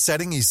the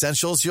jet-setting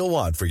essentials you'll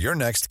want for your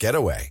next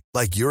getaway,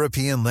 like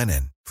European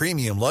linen,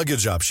 premium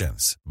luggage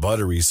options,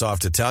 buttery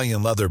soft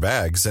Italian leather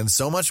bags, and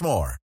so much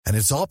more. And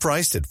it's all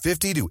priced at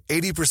 50 to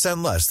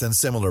 80% less than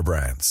similar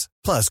brands.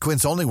 Plus,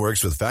 Quince only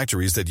works with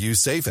factories that use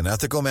safe and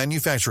ethical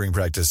manufacturing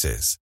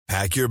practices.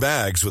 Pack your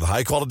bags with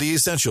high-quality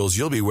essentials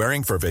you'll be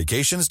wearing for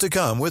vacations to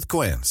come with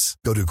Quince.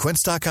 Go to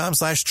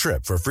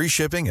quince.com/trip for free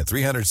shipping and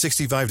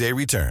 365-day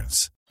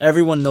returns.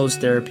 Everyone knows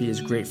therapy is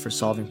great for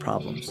solving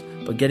problems,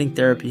 but getting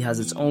therapy has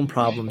its own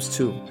problems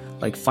too,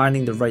 like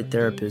finding the right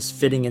therapist,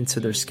 fitting into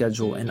their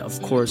schedule, and of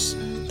course,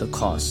 the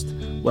cost.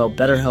 Well,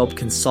 BetterHelp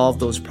can solve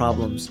those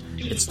problems.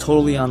 It's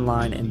totally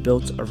online and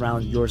built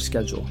around your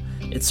schedule.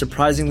 It's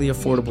surprisingly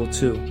affordable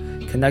too.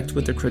 Connect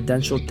with a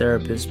credentialed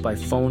therapist by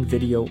phone,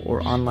 video,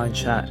 or online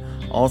chat,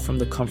 all from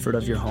the comfort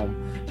of your home.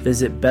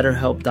 Visit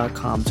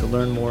BetterHelp.com to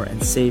learn more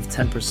and save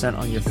 10%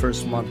 on your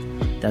first month.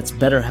 That's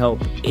BetterHelp,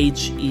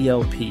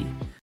 H-E-L-P.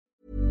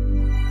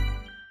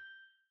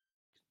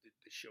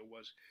 The show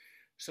was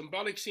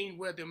symbolic scene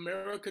where the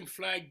American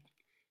flag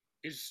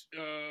is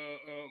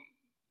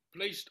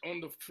placed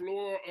on the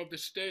floor of the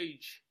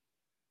stage,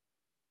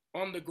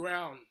 on the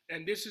ground.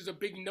 And this is a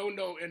big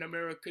no-no in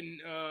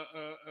American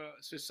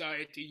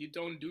society. You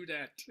don't do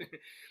that.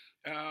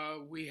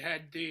 We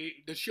had the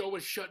show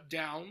was shut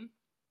down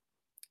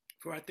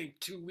for, I think,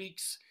 2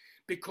 weeks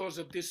because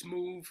of this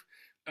move.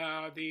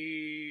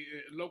 The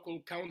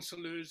local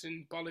councillors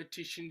and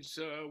politicians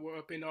were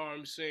up in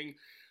arms saying,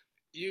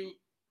 you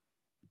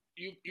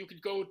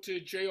could go to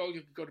jail,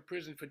 you could go to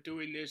prison for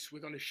doing this. We're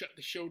going to shut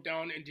the show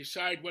down and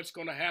decide what's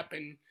going to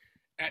happen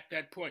at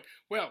that point.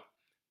 Well,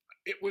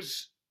 it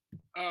was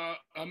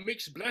a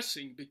mixed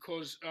blessing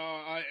because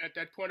at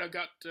that point I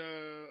got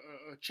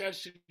a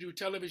chance to do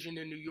television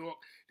in New York.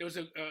 There was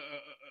a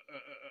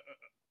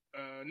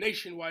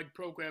nationwide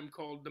program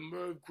called The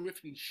Merv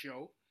Griffin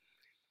Show,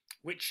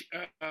 which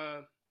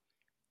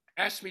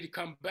asked me to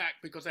come back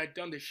because I'd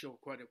done this show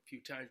quite a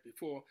few times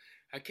before.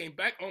 I came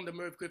back on The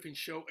Merv Griffin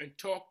Show and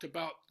talked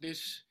about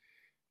this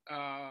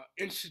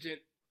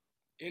incident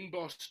in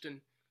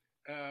Boston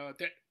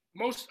that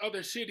most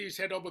other cities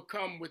had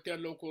overcome with their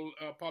local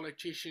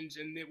politicians,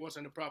 and it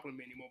wasn't a problem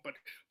anymore. But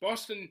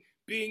Boston,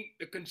 being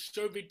the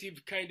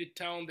conservative kind of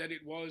town that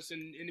it was,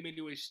 and in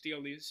many ways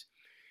still is,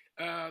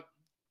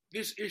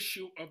 this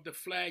issue of the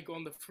flag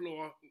on the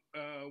floor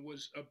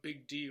was a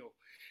big deal.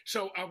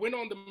 So I went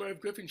on the Merv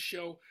Griffin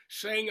Show,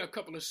 sang a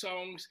couple of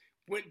songs,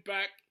 went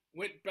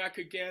back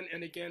again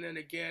and again and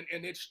again,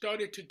 and it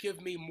started to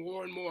give me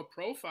more and more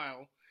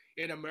profile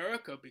in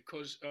America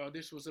because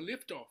this was a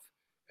liftoff.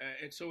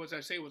 And so, as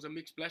I say, it was a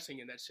mixed blessing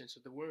in that sense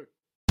of the word.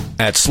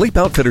 At Sleep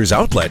Outfitters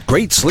Outlet,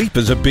 great sleep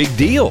is a big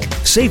deal.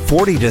 Save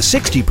 40 to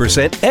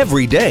 60%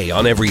 every day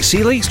on every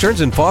Sealy,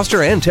 Stearns &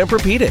 Foster, and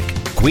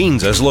Tempur-Pedic.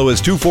 Queens as low as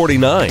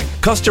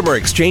 $249. Customer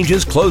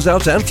exchanges,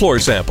 closeouts, and floor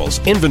samples.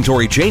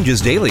 Inventory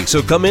changes daily,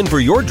 so come in for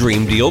your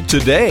dream deal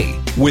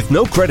today. With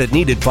no credit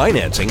needed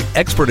financing,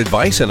 expert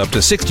advice, and up to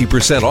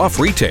 60% off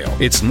retail,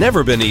 it's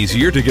never been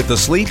easier to get the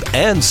sleep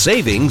and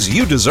savings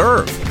you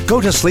deserve.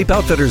 Go to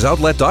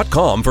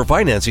sleepoutfittersoutlet.com for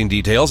financing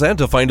details and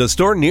to find a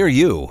store near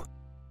you.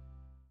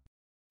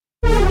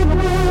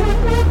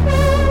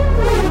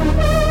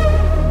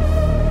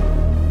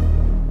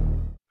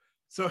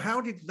 So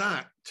how did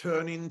that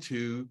turn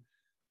into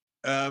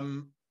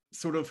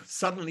sort of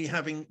suddenly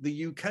having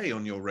the UK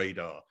on your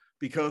radar?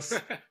 Because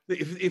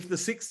if the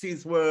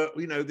 60s were,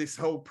 you know, this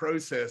whole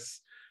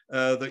process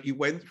that you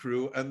went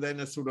through, and then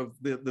a sort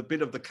of the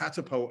bit of the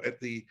catapult at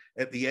the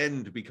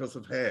end because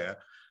of Hair,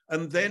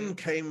 and then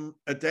came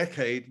a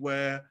decade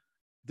where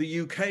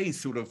the UK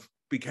sort of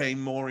became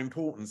more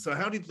important. So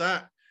how did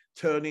that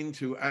turn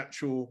into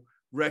actual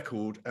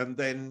record, and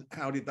then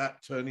how did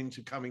that turn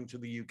into coming to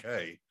the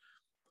UK?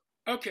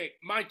 Okay,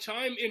 my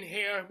time in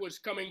Hair was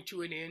coming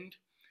to an end.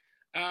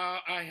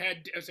 I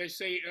had, as I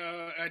say,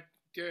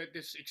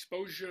 this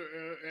exposure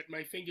at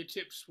my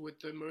fingertips with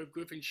the Merv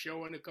Griffin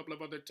show and a couple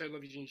of other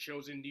television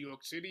shows in New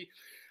York City.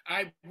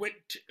 I went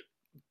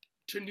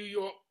to New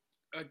York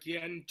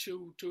again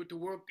to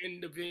work in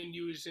the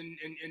venues and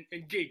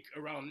gig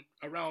around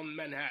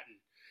Manhattan.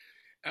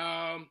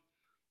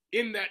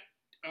 In that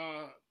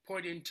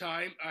point in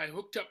time, I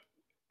hooked up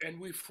and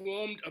we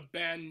formed a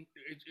band.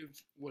 It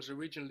was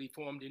originally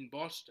formed in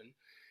Boston.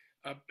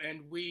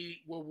 And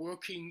we were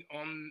working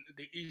on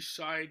the East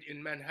Side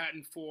in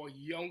Manhattan for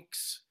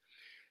Yonks.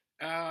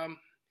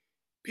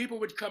 People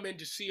would come in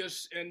to see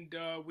us, and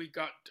we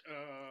got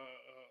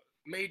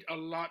made a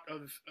lot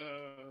of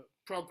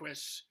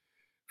progress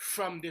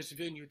from this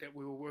venue that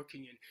we were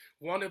working in.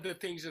 One of the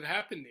things that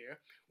happened there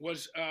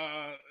was,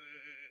 I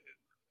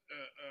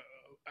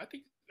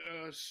think,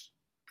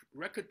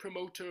 record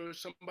promoter,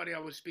 somebody I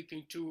was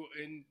speaking to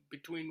in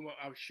between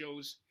our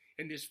shows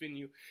in this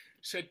venue,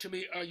 said to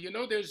me, you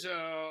know, there's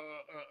an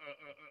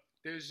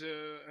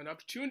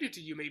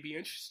opportunity you may be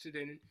interested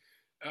in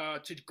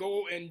to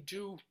go and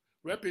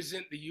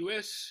represent the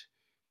U.S.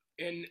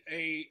 in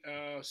a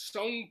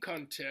song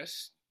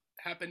contest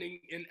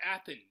happening in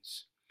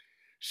Athens.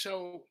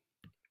 So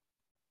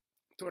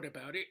thought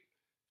about it,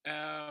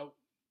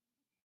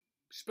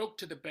 spoke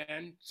to the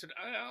band, said,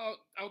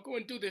 I'll go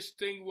and do this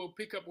thing. We'll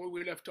pick up where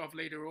we left off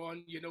later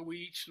on. You know, we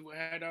each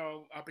had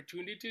our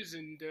opportunities,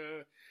 and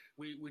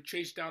we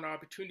chased down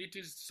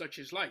opportunities such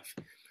as life.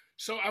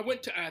 So I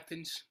went to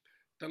Athens.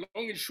 The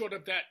long and short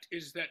of that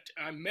is that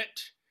I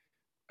met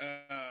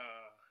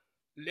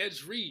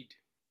Les Reed.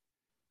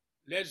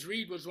 Les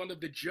Reed was one of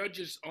the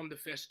judges on the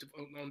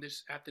festival, on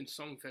this Athens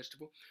Song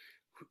Festival.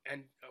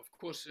 And of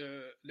course,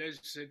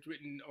 Les had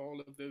written all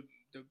of the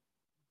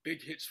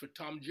big hits for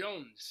Tom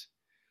Jones.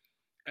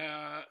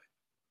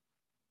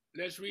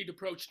 Les Reed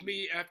approached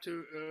me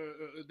after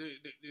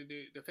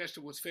the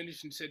festival was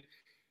finished and said,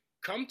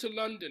 "Come to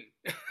London.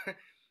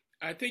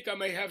 I think I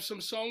may have some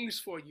songs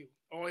for you.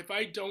 Or if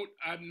I don't,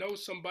 I know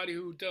somebody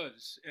who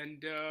does.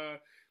 And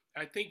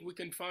I think we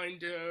can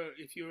find,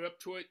 if you're up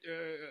to it,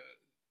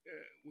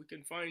 we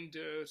can find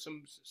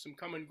some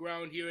common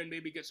ground here and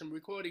maybe get some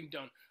recording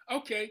done."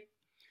 Okay.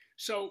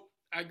 So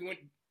I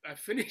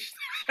finished.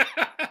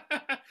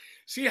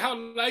 See how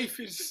life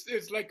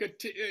is like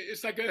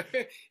it's like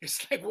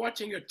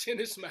watching a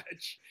tennis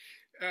match.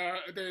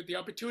 The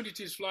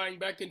opportunities flying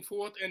back and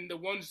forth, and the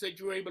ones that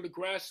you're able to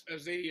grasp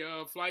as they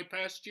fly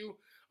past you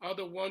are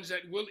the ones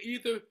that will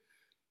either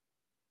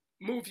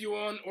move you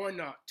on or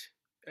not.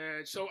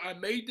 So I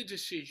made the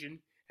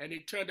decision, and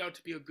it turned out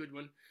to be a good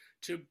one,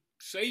 to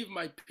save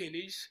my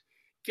pennies,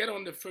 get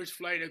on the first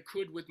flight I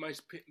could with my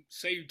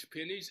saved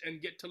pennies,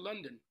 and get to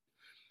London.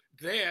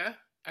 There,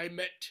 I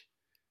met,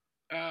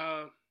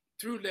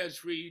 through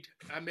Les Reed,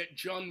 I met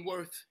John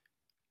Worth,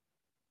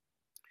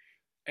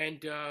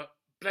 and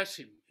bless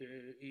him.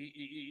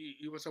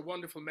 He was a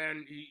wonderful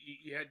man.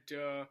 He had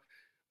a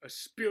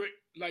spirit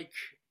like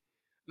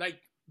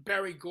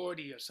Barry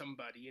Gordy or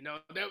somebody, you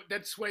know.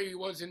 That's where he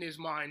was in his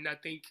mind. I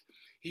think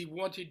he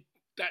wanted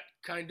that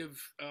kind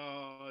of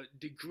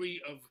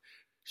degree of,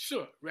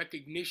 sure,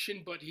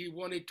 recognition, but he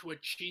wanted to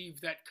achieve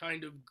that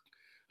kind of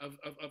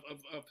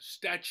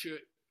stature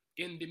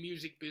in the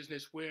music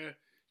business where,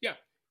 yeah,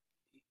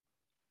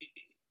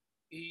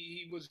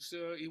 he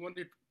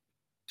wanted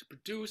to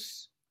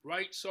produce,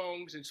 write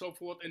songs and so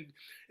forth, and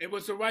it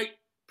was the right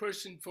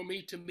person for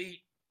me to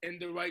meet in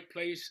the right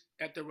place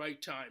at the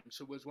right time.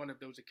 So it was one of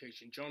those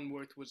occasions. John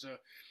Worth was a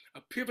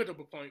pivotal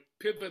point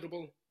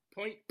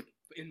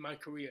in my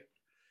career.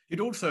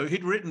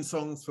 He'd written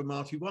songs for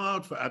Marty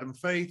Wilde, for Adam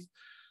Faith.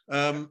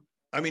 I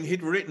mean,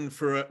 he'd written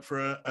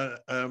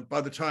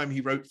by the time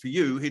he wrote for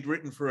you, he'd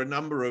written for a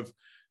number of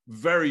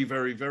very,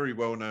 very, very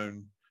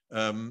well-known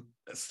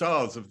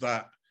stars of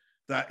that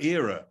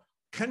era.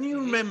 Can you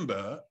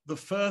remember the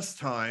first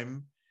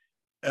time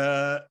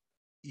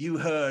you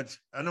heard,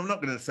 and I'm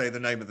not going to say the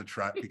name of the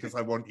track because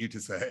I want you to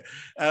say it,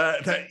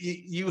 that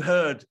you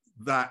heard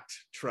that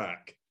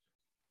track,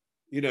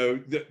 you know,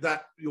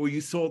 that, or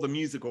you saw the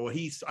music, or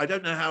I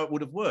don't know how it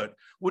would have worked.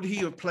 Would he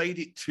have played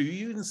it to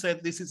you and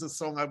said, "This is a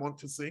song I want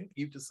to sing,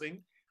 you to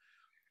sing"?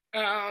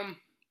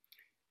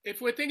 If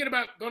we're thinking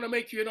about Gonna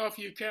Make You an Offer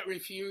You Can't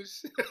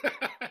Refuse,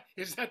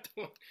 is that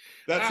the one?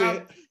 That's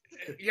it.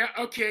 Yeah,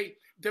 okay.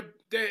 The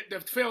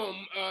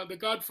film, The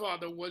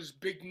Godfather, was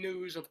big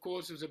news. Of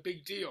course, it was a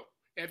big deal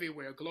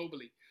everywhere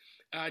globally.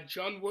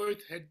 John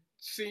Worth had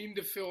seen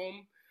the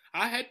film.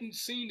 I hadn't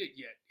seen it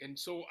yet. And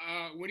so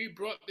when he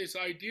brought this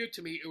idea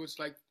to me, it was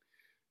like,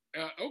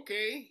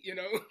 okay, you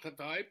know, the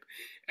vibe.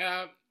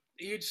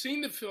 He had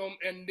seen the film,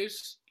 and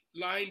this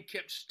line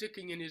kept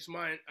sticking in his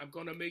mind: I'm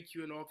going to make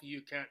you an offer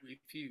you can't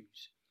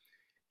refuse.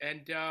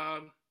 And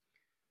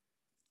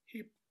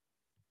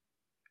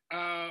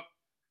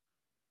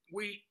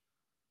we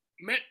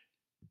met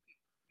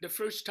the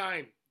first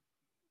time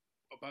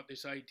about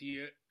this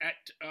idea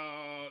at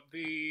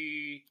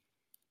the,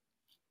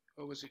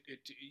 what was it?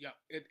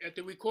 At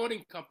the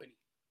recording company,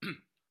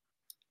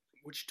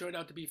 which turned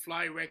out to be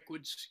Fly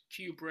Records,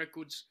 Cube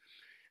Records,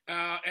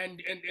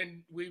 and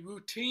we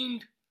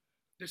routined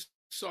this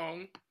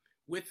song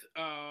with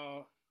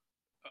a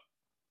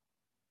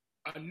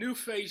new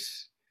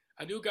face,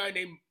 a new guy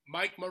named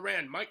Mike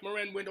Moran. Mike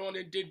Moran went on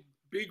and did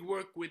big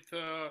work with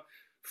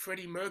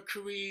Freddie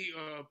Mercury,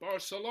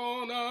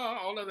 Barcelona,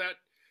 all of that,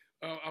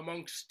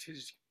 amongst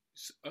his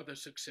other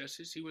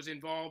successes. He was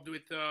involved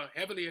with,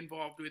 heavily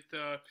involved with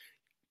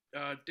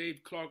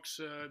Dave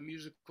Clark's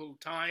musical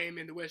Time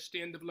in the West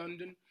End of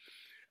London.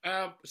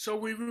 So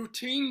we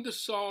routined the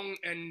song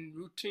and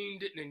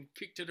routined it and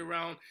kicked it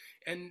around,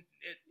 and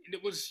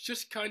it was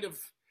just kind of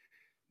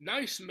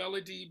nice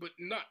melody, but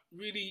not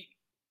really.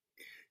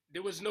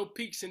 There was no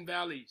peaks and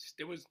valleys.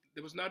 There was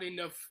not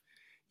enough.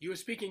 You were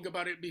speaking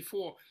about it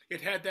before. It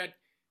had that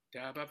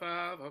all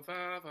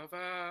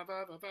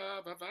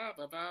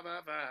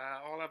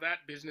of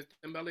that business,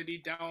 the melody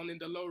down in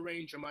the low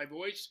range of my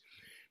voice.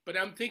 But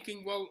I'm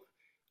thinking, well,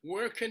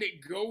 where can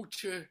it go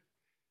to?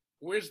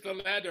 Where's the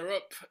ladder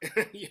up?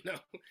 You know?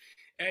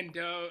 And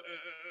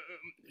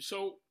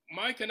so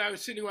Mike and I were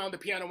sitting around the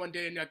piano one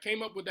day, and I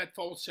came up with that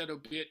falsetto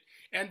bit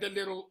and the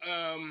little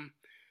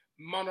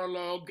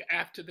monologue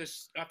after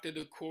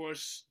the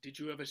chorus. Did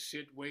you ever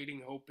sit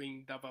waiting,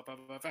 hoping? Da, ba, ba,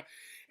 ba, ba.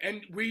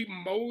 And we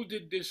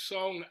molded this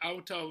song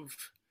out of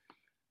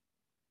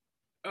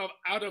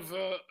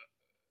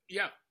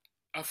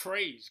a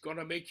phrase,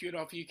 gonna make you an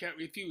offer you can't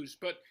refuse,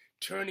 but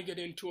turning it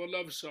into a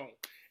love song.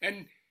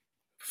 And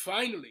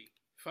finally,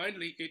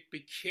 it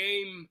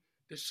became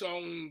the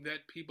song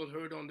that people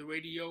heard on the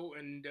radio,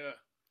 and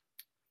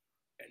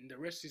the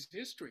rest is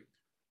history.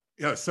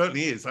 Yeah, it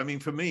certainly is. I mean,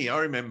 for me, I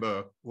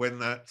remember when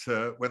that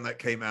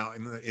came out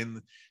in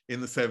the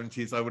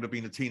 70s. I would have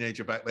been a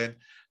teenager back then,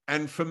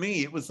 and for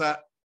me, it was the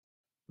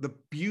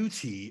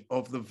beauty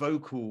of the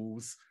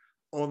vocals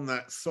on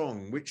that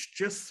song, which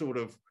just sort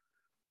of,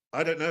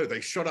 I don't know,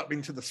 they shot up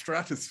into the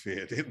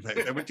stratosphere, didn't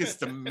they? They were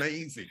just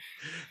amazing.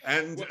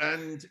 And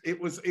it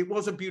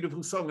was a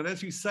beautiful song. And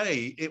as you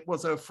say, it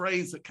was a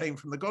phrase that came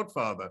from The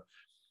Godfather,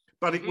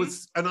 but it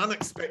was an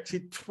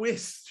unexpected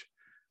twist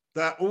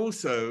that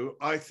also,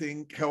 I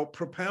think, helped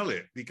propel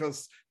it,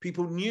 because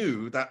people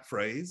knew that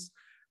phrase,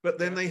 but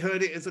then they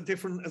heard it as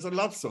a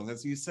love song,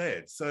 as you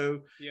said.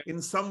 So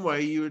in some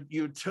way,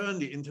 you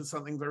turned it into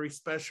something very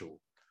special.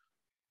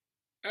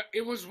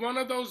 It was one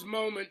of those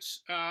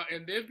moments,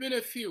 and there have been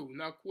a few,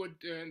 knock wood,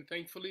 and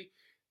thankfully,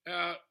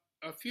 a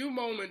few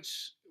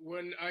moments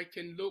when I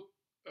can look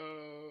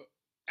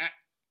at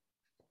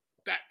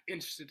that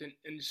incident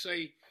and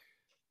say,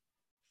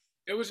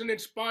 it was an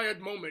inspired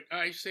moment.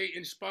 I say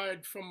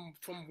inspired from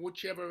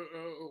whichever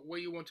way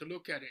you want to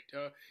look at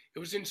it. It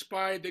was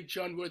inspired that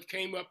John Worth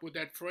came up with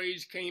that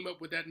phrase, came up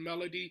with that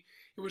melody.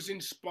 It was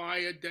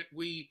inspired that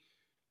we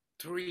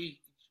three,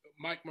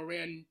 Mike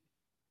Moran,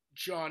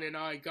 John, and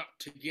I, got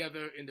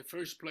together in the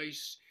first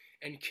place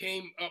and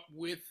came up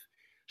with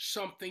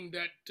something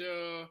that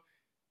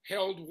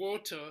held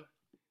water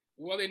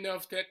well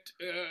enough that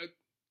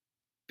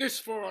this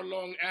far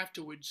along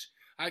afterwards,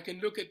 I can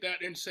look at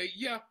that and say,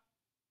 yeah,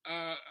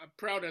 I'm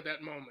proud of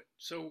that moment.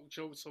 So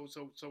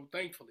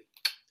thankfully,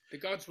 the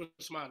gods were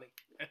smiling.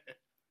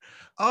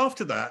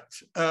 After that,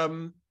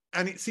 and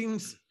it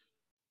seems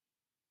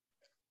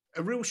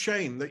a real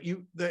shame that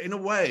in a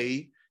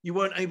way, you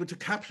weren't able to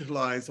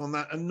capitalize on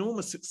that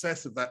enormous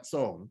success of that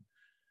song,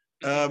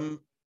 to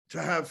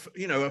have,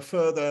 a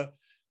further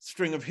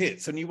string of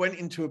hits. And you went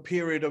into a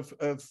period of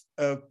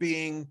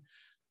being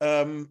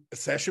a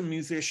session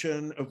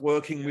musician, of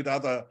working with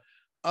other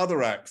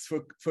acts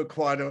for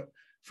quite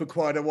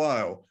a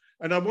while.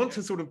 And I want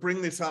to sort of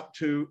bring this up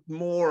to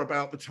more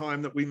about the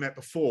time that we met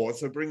before,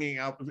 so bringing it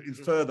up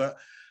further.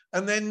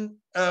 And then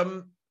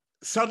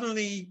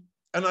suddenly,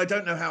 and I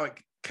don't know how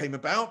it came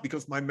about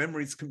because my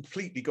memory's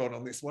completely gone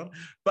on this one,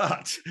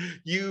 but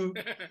you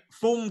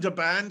formed a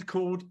band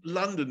called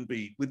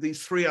Londonbeat with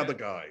these three other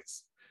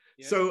guys.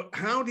 Yeah. So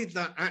how did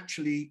that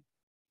actually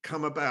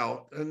come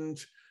about,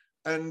 and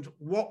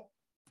what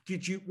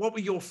were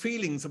your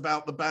feelings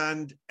about the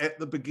band at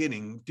the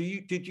beginning?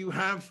 Did you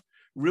have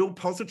real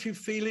positive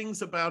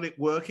feelings about it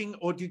working,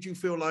 or did you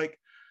feel like,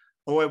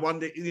 oh, I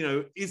wonder,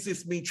 is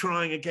this me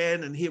trying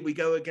again? And here we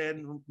go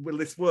again. Will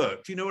this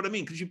work? Do you know what I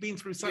mean? Because you've been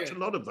through such a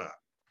lot of that.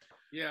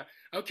 Yeah.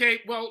 Okay.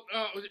 Well,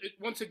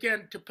 once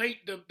again, to paint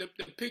the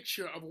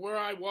picture of where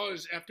I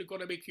was after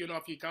Gonna Make You an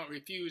Offer You Can't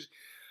Refuse,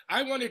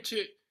 I wanted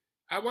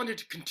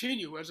to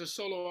continue as a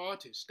solo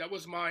artist. That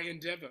was my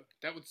endeavor.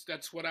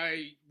 That's what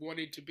I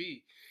wanted to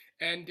be,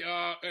 and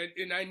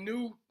I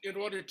knew in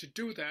order to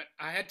do that,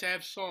 I had to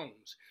have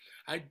songs.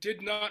 I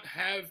did not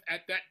have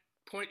at that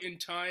point in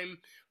time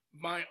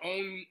my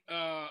own.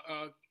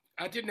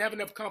 I didn't have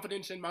enough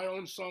confidence in my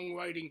own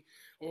songwriting,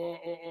 or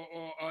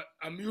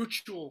a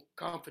mutual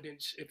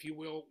confidence, if you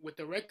will, with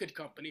the record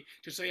company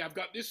to say I've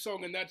got this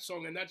song and that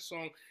song and that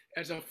song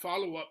as a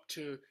follow-up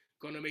to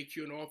Gonna Make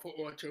You an Offer,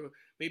 or to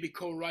maybe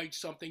co-write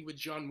something with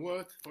John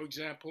Worth, for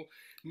example.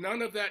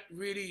 None of that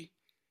really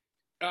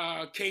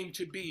came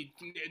to be.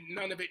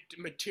 None of it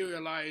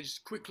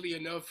materialized quickly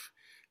enough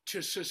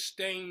to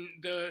sustain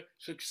the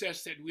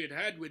success that we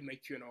had with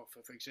Make You an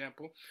Offer, for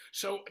example.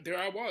 So there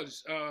I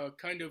was,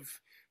 kind of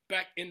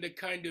back in the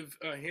kind of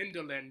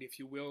hinterland, if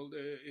you will,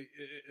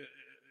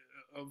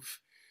 of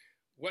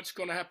what's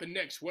going to happen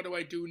next. What do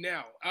I do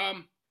now?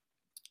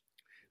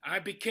 I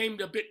became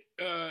a bit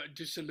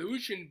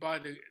disillusioned by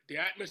the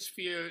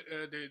atmosphere,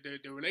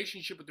 the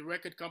relationship with the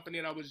record company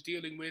that I was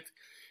dealing with.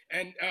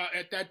 And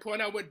at that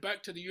point, I went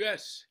back to the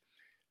U.S.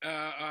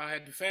 I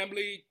had a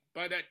family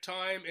by that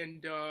time,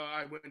 and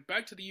I went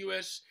back to the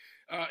U.S.,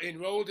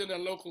 enrolled in a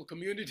local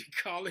community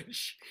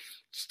college,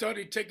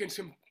 started taking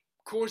some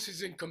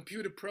courses in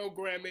computer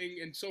programming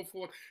and so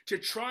forth to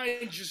try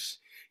and just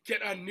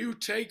get a new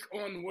take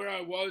on where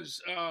I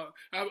was.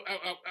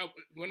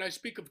 When I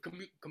speak of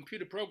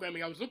computer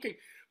programming, I was looking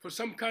for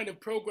some kind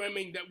of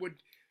programming that would,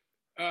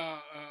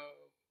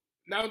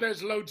 now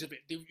there's loads of it.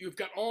 You've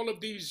got all of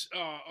these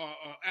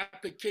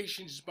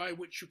applications by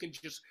which you can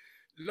just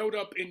load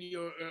up in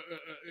your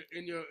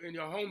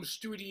home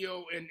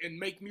studio and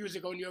make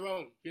music on your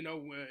own.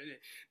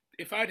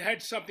 If I'd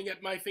had something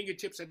at my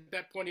fingertips at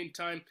that point in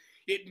time,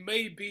 it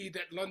may be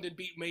that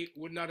Londonbeat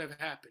would not have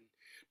happened.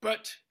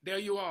 But there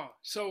you are.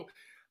 So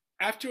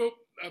after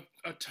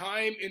a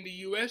time in the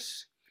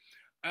U.S.,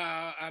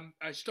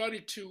 I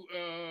started to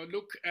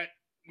look at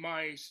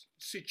my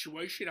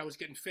situation. I was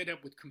getting fed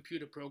up with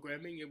computer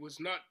programming. It was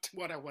not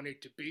what I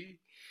wanted to be.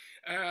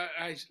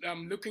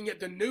 I'm looking at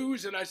the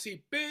news and I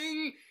see,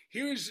 bing,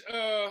 here's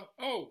a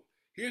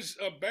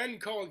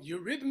band called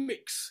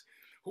Eurythmics,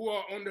 who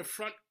are on the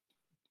front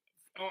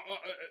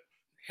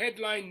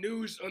headline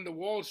news on the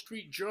Wall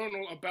Street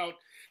Journal about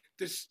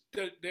the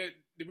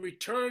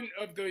return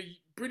of the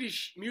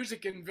British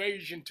music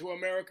invasion to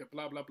America,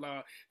 blah, blah,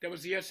 blah. That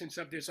was the essence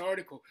of this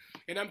article.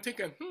 And I'm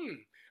thinking,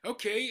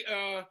 okay,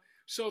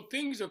 so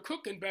things are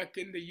cooking back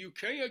in the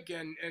UK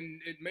again,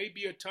 and it may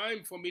be a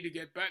time for me to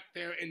get back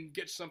there and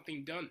get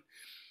something done,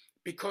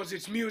 because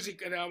it's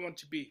music that I want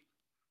to be.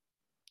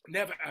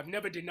 I've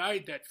never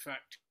denied that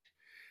fact.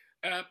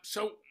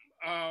 So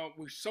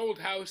we sold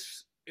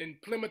house in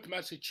Plymouth,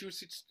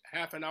 Massachusetts,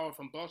 half an hour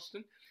from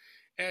Boston,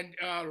 and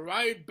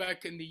arrived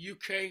back in the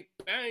UK,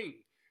 bang,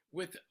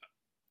 with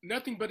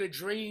nothing but a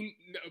dream,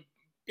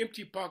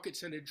 empty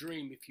pockets and a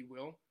dream, if you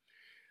will.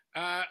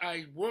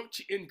 I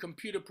worked in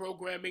computer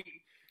programming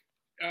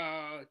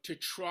to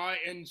try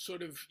and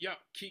sort of,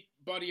 keep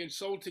body and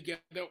soul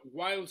together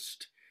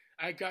whilst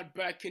I got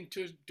back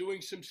into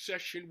doing some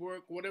session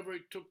work, whatever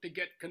it took to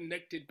get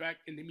connected back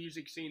in the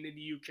music scene in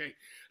the UK.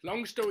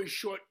 Long story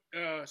short,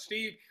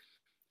 Steve,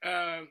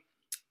 a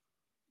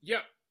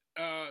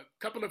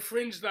couple of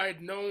friends that I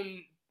had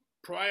known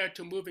prior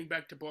to moving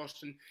back to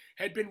Boston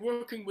had been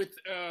working with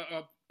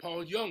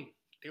Paul Young.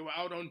 They were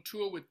out on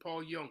tour with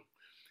Paul Young,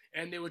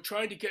 and they were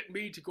trying to get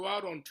me to go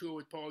out on tour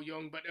with Paul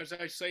Young. But as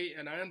I say,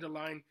 and I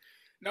underline,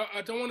 now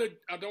I don't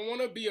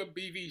want to be a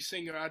BV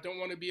singer. I don't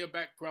want to be a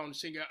background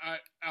singer.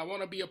 I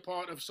want to be a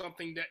part of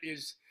something that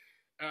is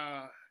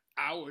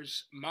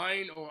ours,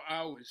 mine or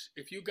ours.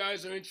 If you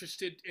guys are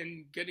interested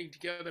in getting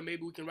together,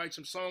 maybe we can write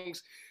some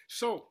songs.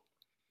 So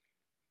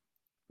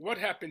what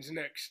happens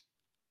next?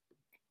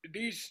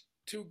 These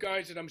two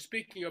guys that I'm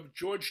speaking of,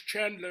 George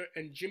Chandler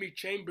and Jimmy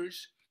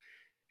Chambers,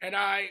 and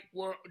I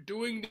were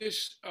doing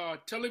this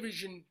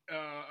television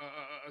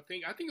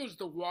thing. I think it was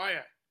The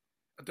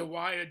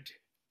Wired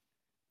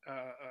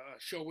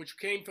show, which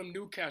came from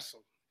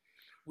Newcastle.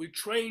 We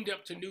trained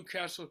up to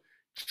Newcastle,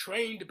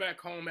 trained back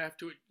home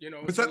after it.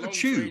 Was that the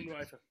Tube?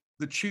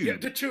 The Tube. Yeah,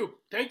 the Tube.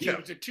 Thank you. Yeah.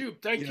 It's a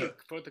Tube. Thank you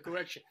for the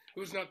correction. It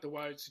was not The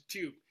Wired. It's a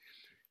Tube.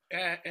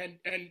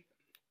 And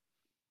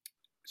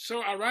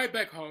so I ride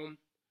back home.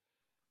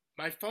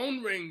 My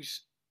phone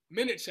rings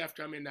minutes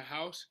after I'm in the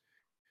house,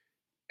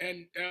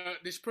 and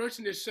this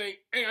person is saying,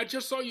 "Hey, I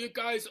just saw you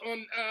guys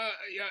on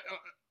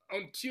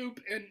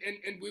Tube,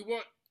 and we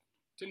want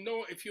to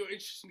know if you're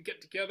interested in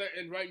get together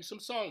and writing some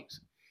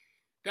songs."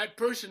 That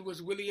person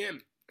was Willie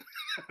M.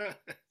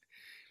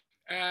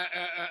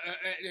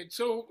 And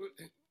so,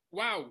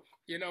 wow,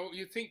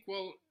 you think,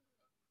 well,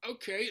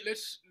 okay,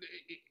 let's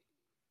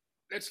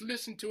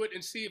listen to it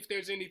and see if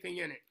there's anything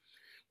in it.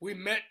 We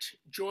met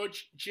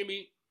George,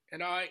 Jimmy,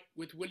 and I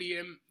with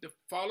William the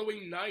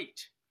following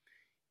night,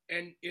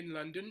 and in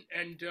London,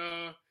 and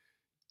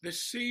the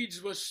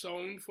seeds were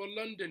sown for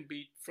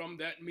Londonbeat from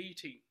that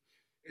meeting.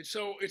 And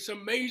so it's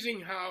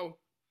amazing how,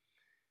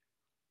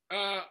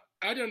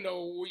 I don't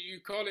know,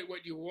 you call it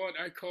what you want.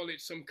 I call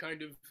it some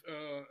kind of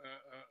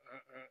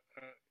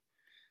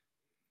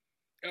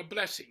a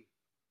blessing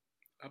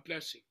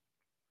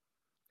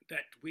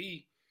that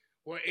we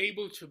were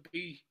able to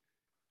be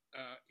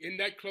in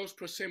that close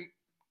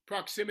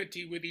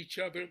proximity with each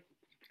other.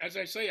 As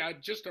I say, I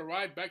just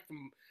arrived back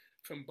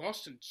from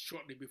Boston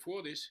shortly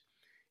before this,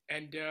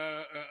 and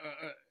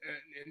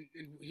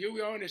here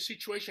we are in a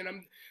situation.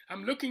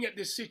 I'm looking at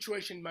this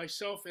situation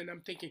myself, and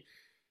I'm thinking,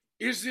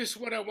 is this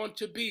what I want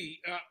to be?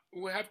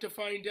 We'll have to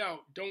find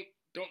out.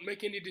 Don't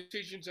make any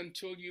decisions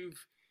until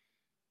you've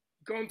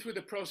gone through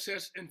the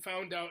process and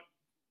found out,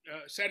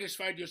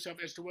 satisfied yourself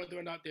as to whether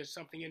or not there's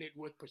something in it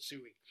worth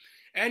pursuing.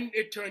 And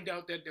it turned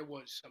out that there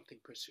was something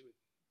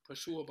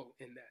pursuable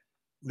in that.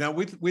 Now,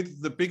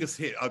 with the biggest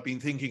hit, I've been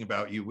thinking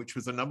about you, which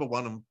was a #1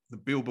 on the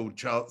Billboard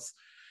charts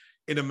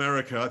in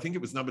America. I think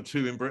it was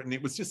 #2 in Britain.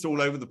 It was just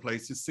all over the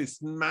place. It's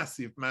this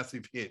massive,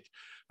 massive hit.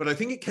 But I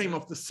think it came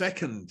off the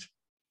second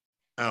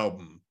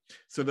album.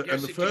 So that, yes,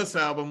 and the first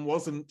album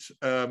wasn't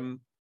an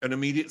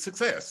immediate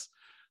success,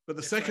 but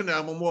the second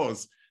album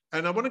was.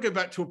 And I want to go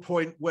back to a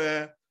point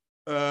where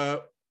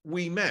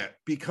we met,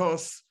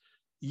 because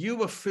you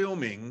were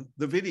filming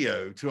the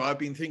video to I've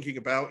Been Thinking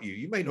About You.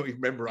 You may not even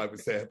remember I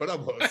was there, but I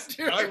was.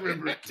 I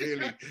remember it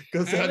clearly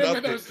because I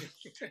loved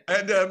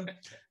it.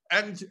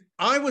 And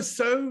I was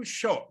so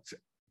shocked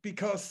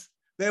because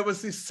there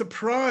was this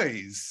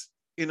surprise,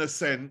 in a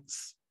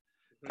sense,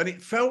 and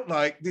it felt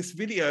like this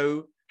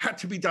video had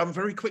to be done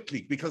very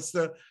quickly because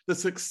the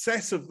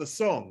success of the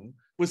song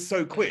was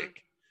so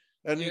quick.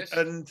 And yes.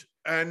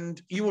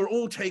 and you were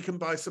all taken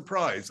by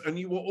surprise, and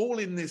you were all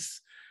in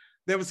this.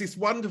 There was this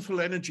wonderful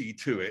energy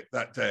to it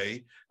that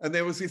day, and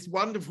there was this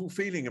wonderful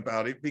feeling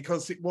about it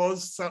because it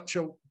was such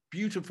a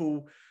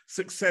beautiful,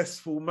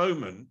 successful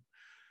moment,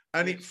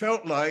 and it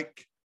felt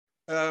like,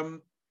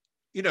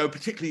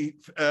 particularly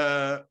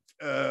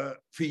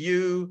for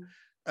you,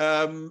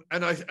 and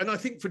I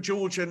think for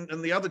George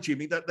and the other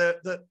Jimmy, that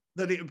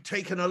it had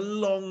taken a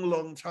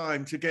long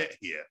time to get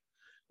here.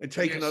 It'd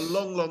taken a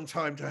long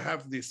time to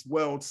have this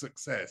world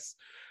success.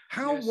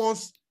 How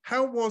was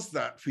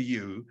that for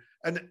you?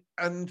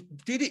 And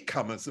did it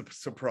come as a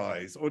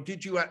surprise, or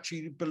did you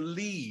actually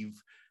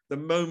believe the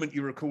moment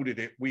you recorded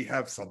it, we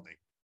have something?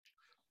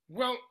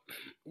 Well,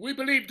 we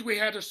believed we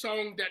had a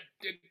song that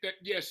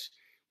yes,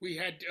 we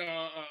had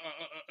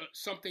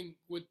something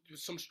with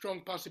some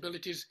strong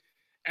possibilities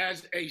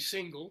as a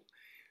single,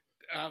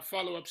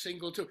 follow-up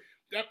single too.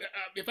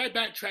 If I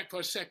backtrack for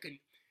a second,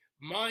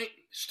 my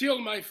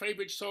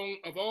favorite song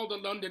of all the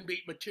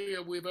Londonbeat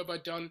material we've ever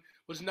done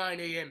was 9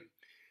 a.m.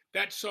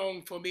 That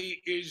song for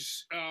me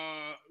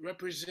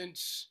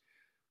represents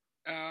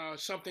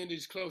something that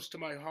is close to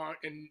my heart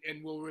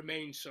and will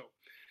remain so.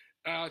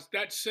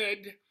 That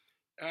said,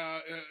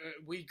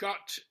 we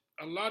got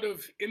a lot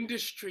of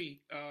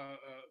industry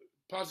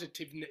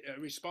positive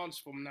response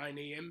from 9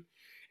 a.m.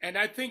 And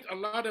I think a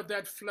lot of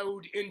that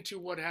flowed into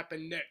what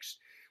happened next.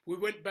 We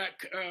went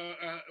back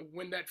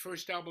when that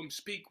first album,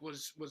 Speak,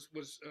 was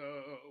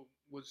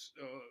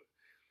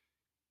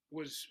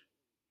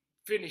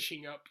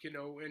finishing up,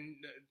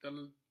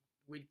 and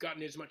we'd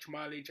gotten as much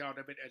mileage out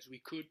of it as we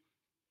could.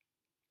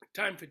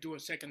 Time to do a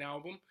second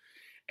album,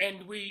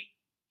 and we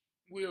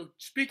were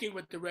speaking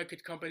with the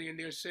record company, and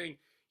they're saying,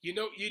 you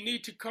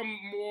need to come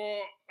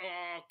more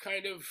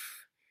kind of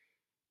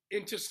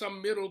into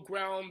some middle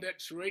ground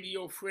that's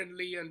radio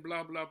friendly and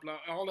blah blah blah.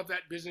 All of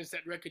that business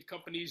that record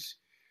companies,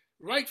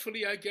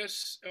 rightfully, I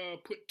guess,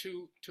 put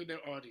to their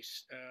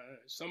artists.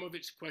 Some of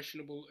it's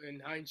questionable in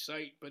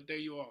hindsight, but there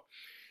you are.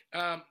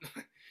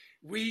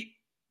 We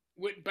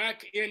went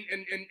back in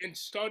and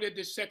started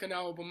the second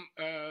album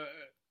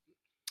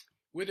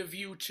with a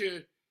view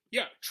to,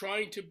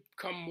 trying to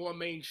become more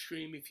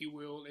mainstream, if you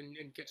will,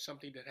 and get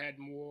something that had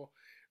more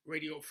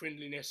radio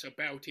friendliness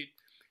about it.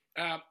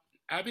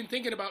 I've Been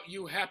Thinking About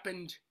You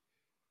happened.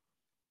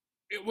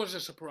 It was a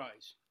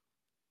surprise.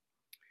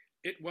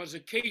 It was a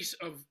case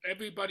of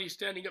everybody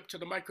standing up to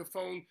the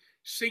microphone,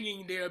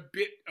 singing their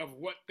bit of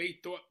what they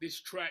thought this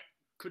track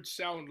could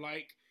sound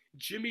like.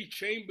 Jimmy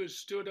Chambers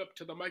stood up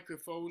to the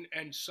microphone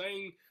and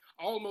sang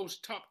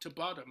almost top to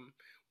bottom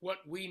what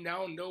we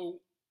now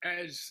know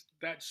as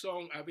that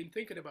song, I've Been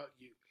Thinking About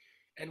You.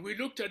 And we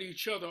looked at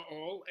each other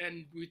all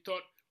and we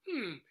thought,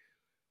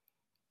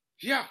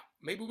 yeah,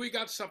 maybe we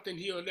got something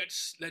here.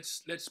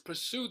 Let's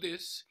pursue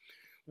this.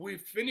 We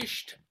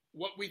finished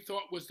what we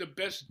thought was the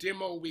best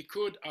demo we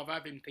could of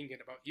I've Been Thinking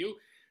About You,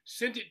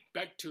 sent it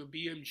back to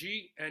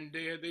BMG, and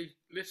they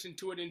listened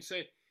to it and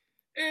said,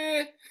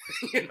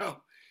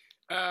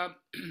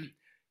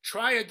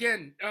 try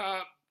again.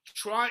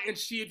 Try and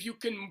see if you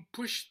can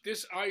push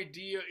this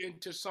idea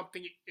into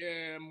something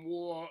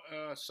more,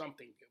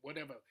 something,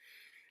 whatever.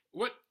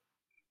 What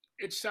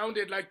it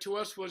sounded like to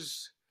us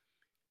was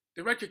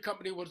the record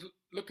company was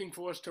looking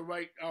for us to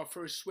write our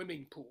first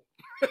swimming pool,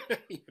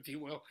 if you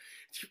will,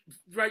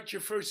 write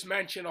your first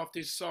mention of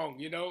this song,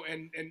 you know,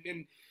 and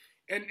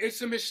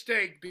it's a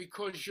mistake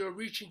because you're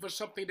reaching for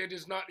something that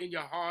is not in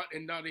your heart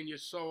and not in your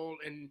soul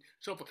and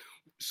so forth.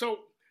 So,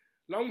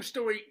 long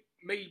story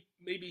may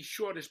be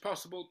short as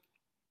possible.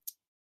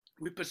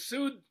 We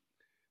pursued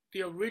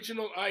the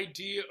original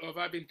idea of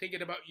I've been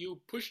thinking about you,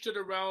 pushed it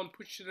around,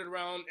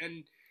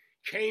 and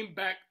came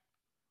back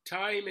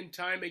time and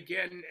time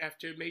again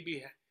after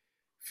maybe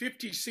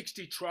 50,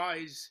 60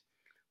 tries,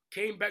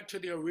 came back to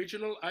the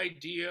original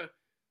idea.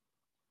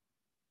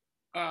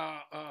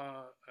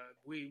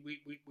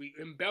 We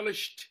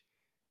embellished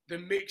the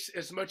mix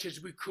as much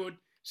as we could,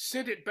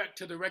 sent it back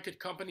to the record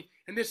company,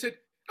 and they said,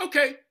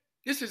 okay,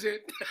 this is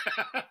it.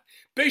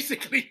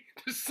 Basically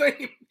the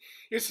same.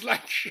 It's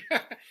like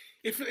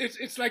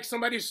it's like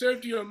somebody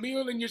served you a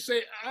meal and you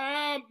say,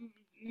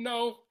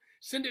 no,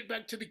 send it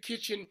back to the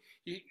kitchen.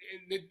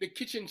 The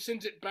kitchen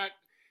sends it back,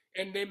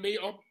 and they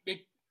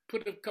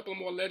put a couple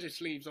more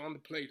lettuce leaves on the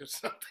plate or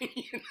something.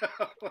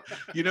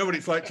 You know what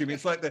it's like, Jimmy?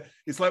 It's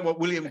like what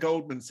William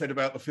Goldman said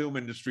about the film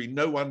industry.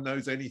 No one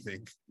knows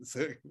anything.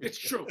 So. It's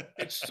true.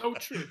 It's so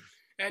true.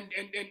 And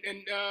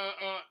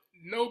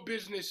no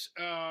business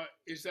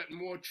is that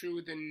more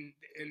true than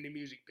in the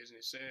music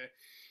business.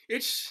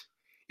 It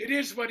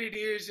is what it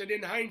is, and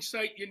in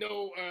hindsight, you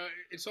know,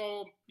 it's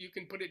all, you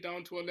can put it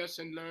down to a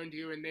lesson learned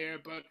here and there,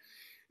 but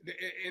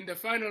in the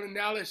final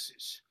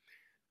analysis,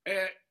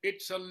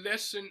 it's a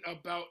lesson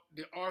about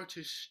the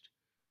artist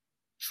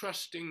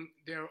trusting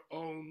their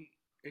own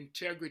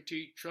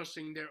integrity,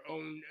 trusting their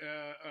own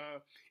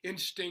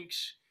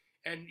instincts,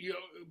 and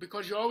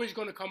because you're always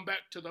going to come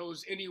back to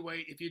those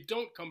anyway. If you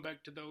don't come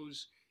back to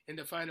those in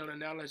the final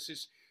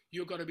analysis,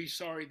 you're going to be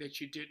sorry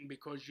that you didn't,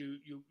 because you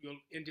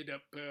ended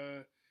up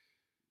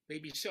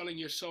maybe selling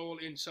your soul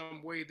in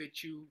some way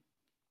that you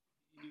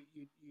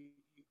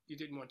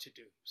didn't want to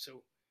do.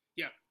 So,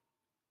 yeah.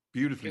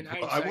 Beautifully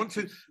put. I want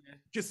to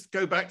just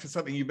go back to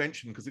something you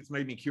mentioned, because it's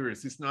made me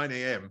curious. This 9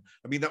 a.m.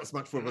 I mean, that was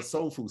much more of a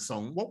soulful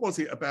song. What was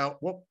it about?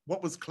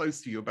 What was close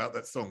to you about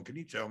that song? Can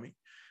you tell me?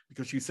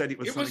 Because you said it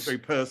was something very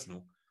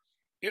personal.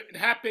 It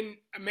happened,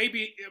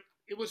 maybe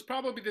it was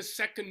probably the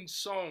second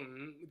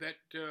song, that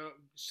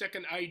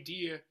second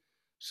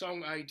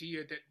song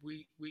idea that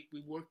we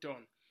worked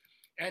on.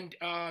 And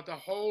the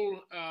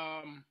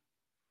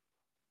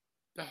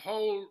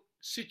whole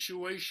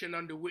situation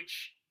under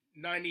which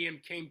 9 a.m.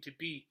 came to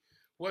be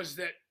was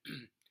that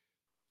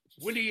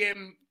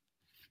William,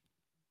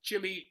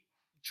 Jimmy,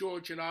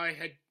 George, and I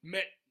had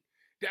met.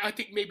 I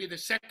think maybe the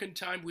second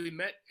time we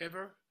met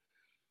ever.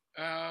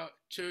 To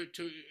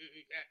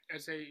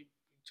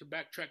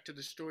backtrack to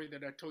the story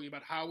that I told you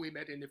about how we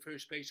met in the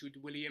first place with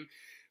William,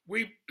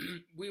 we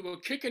were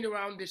kicking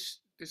around this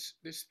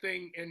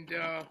thing, and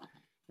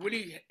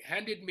Willie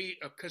handed me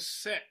a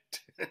cassette,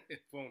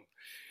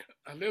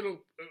 a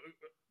little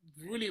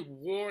really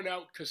worn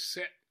out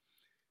cassette.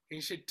 And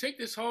he said, take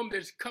this home.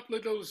 There's a couple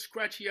of those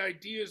scratchy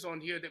ideas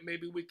on here that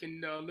maybe we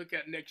can look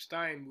at next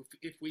time,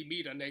 if we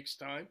meet a next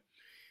time.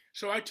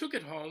 So I took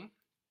it home,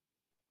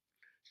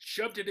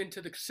 shoved it into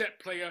the cassette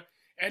player,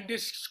 and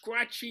this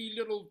scratchy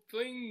little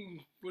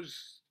thing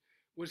was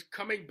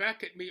coming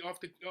back at me off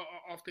the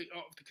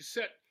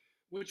cassette,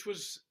 which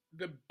was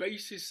the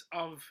basis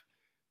of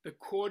the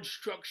chord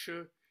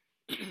structure,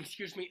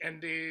 excuse me,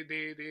 and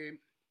the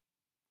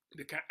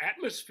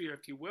atmosphere,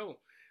 if you will,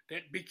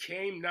 that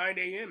became 9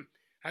 a.m.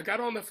 I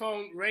got on the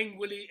phone, rang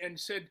Willie, and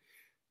said,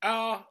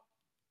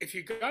 if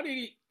you got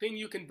anything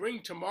you can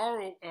bring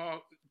tomorrow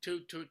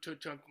to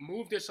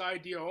move this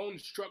idea on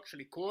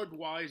structurally,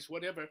 chord-wise,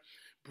 whatever,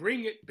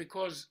 bring it,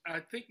 because I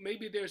think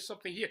maybe there's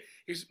something here.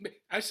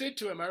 I said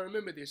to him, I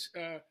remember this,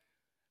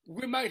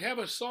 we might have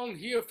a song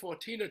here for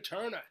Tina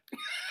Turner.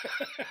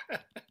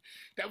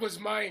 That was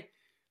my,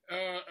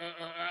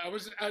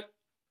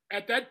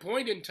 at that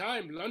point in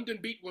time,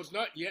 Londonbeat was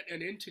not yet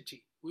an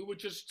entity. We were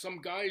just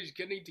some guys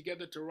getting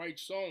together to write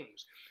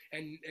songs.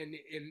 And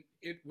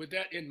with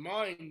that in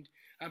mind,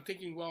 I'm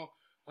thinking, well,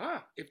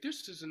 if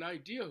this is an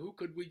idea, who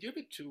could we give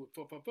it to?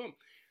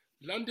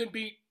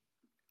 Londonbeat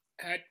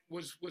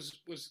was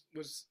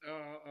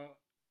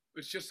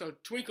just a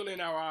twinkle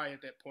in our eye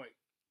at that point.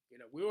 You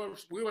know, we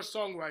were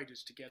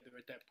songwriters together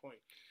at that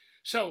point.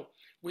 So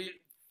we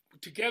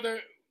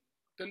together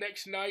the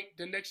next night,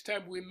 the next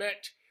time we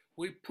met,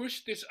 we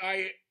pushed this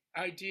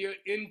idea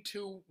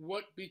into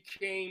what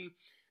became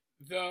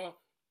the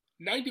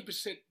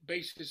 90%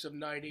 basis of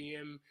 9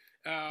 a.m.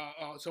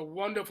 It's a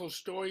wonderful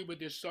story with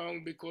this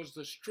song, because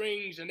the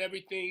strings and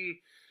everything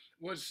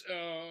was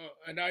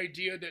an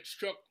idea that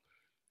struck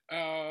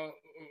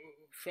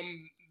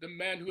from the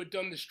man who had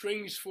done the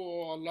strings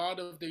for a lot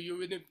of the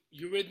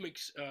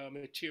Eurythmics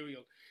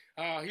material.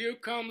 Here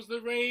comes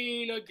the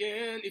rain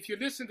again. If you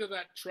listen to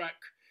that track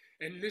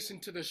and listen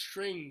to the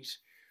strings,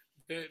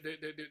 the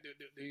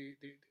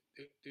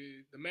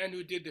man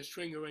who did the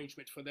string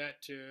arrangement for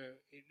that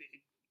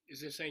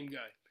is the same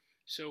guy.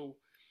 So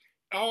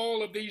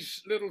all of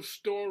these little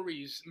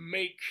stories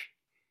make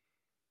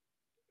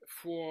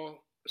for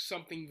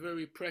something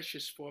very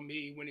precious for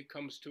me when it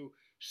comes to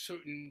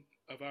certain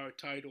of our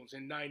titles,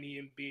 and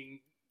 9am being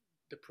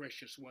the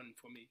precious one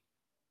for me.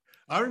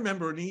 I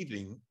remember an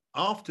evening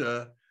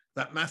after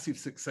that massive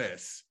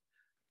success,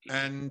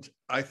 and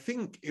I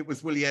think it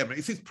was Willie M.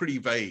 This is pretty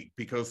vague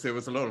because there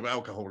was a lot of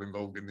alcohol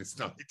involved in this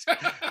night,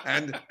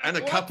 and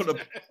a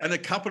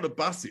couple of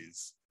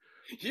buses.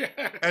 Yeah.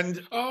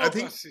 And I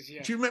think, buses,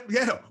 yeah. do you remember?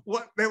 Yeah,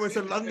 there was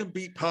a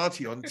Londonbeat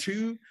party on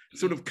 2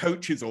 sort of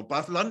coaches or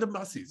London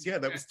buses. Yeah,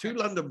 there was 2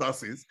 London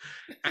buses,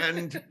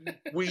 and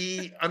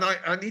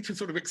I need to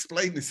sort of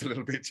explain this a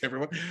little bit to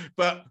everyone,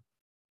 but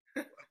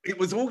it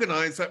was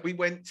organized that we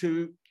went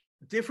to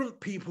different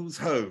people's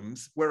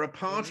homes where a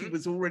party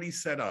was already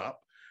set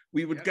up.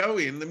 We would go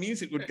in, the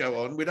music would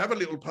go on, we'd have a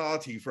little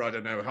party for, I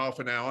don't know, half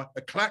an hour,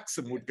 a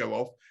klaxon would go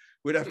off,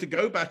 we'd have to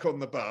go back on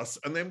the bus,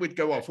 and then we'd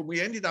go off. And we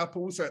ended up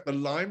also at the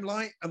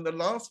Limelight, and the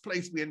last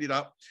place we ended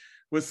up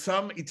was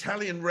some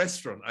Italian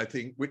restaurant, I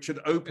think, which had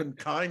opened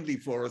kindly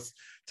for us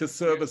to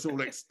serve us all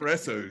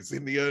espressos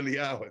in the early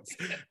hours.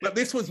 But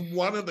this was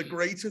one of the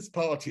greatest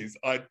parties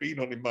I'd been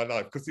on in my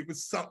life because it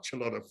was such a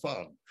lot of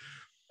fun.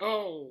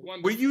 Oh,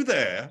 wonderful. Were you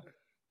there?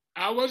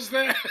 I was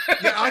there.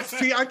 Yeah,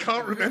 I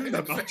can't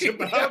remember much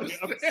about it.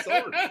 I'm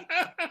sorry.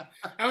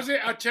 I was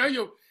there. I'll tell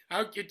you,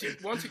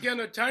 once again,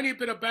 a tiny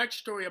bit of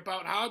backstory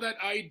about how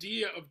that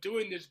idea of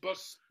doing this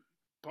bus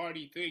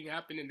party thing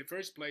happened in the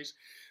first place.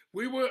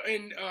 We were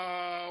in,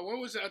 what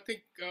was it? I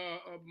think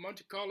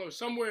Monte Carlo,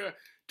 somewhere,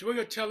 doing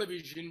a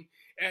television,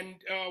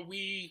 and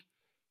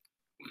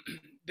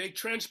they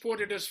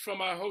transported us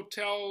from our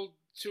hotel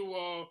to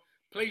a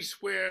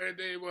place where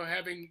they were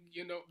having,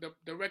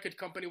 the record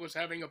company was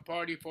having a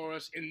party for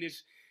us in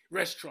this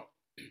restaurant.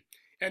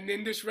 And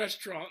in this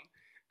restaurant,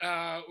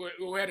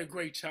 we had a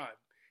great time.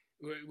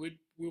 We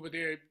were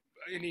there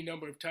any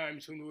number of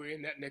times when we were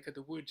in that neck of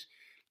the woods.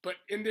 But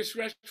in this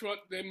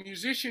restaurant, the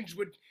musicians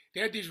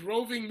they had these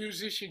roving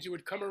musicians who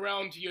would come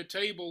around to your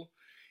table,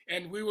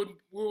 and we were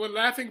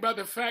laughing by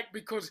the fact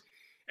because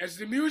as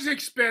the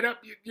music sped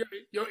up,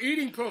 your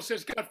eating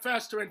process got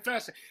faster and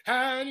faster.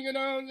 The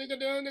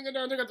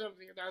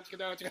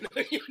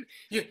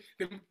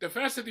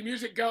faster the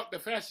music got, the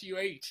faster you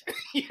ate.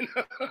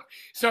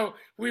 So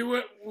we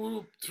were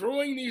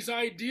throwing these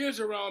ideas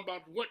around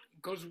about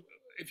because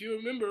if you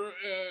remember,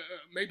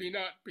 maybe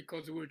not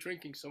because we were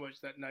drinking so much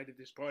that night at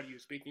this party you're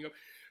speaking of,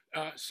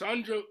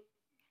 Sandra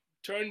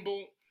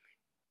Turnbull,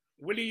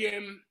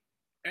 William,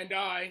 and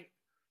I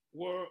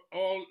were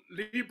all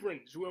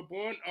Librans. We were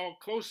born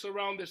close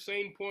around the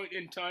same point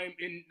in time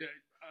in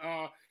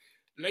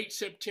late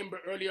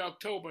September, early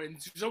October.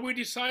 And so we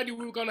decided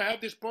we were going to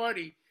have this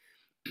party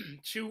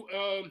to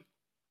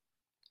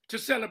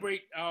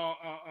celebrate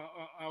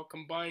our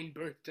combined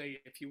birthday,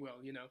 if you will,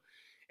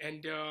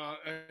 and a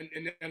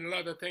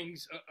lot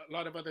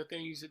of other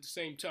things at the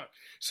same time.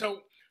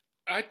 So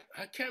I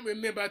can't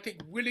remember. I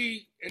think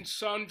Willie and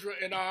Sandra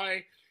and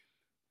I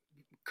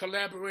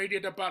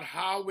collaborated about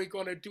how we're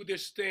going to do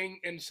this thing,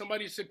 and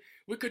somebody said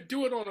we could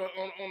do it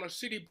on a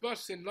city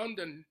bus in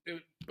London,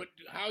 but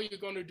how are you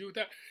going to do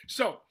that?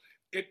 So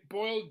it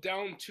boiled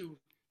down to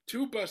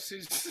 2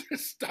 buses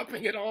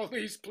stopping at all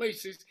these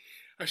places,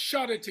 a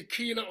shot of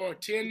tequila or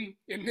 10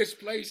 in this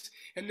place,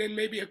 and then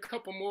maybe a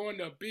couple more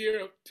and a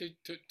beer to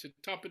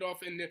top it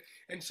off in there.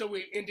 And so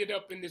we ended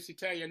up in this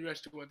Italian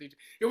restaurant.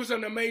 It was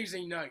an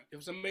amazing night.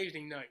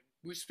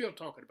 We're still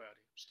talking about it.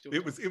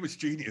 It was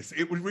genius.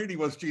 It really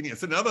was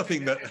genius. Another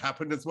thing that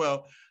happened as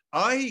well,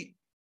 I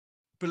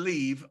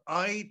believe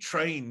I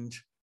trained,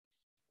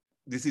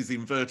 this is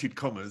inverted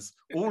commas,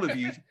 all of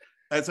you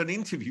as an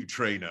interview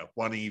trainer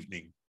one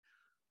evening.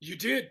 You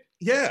did?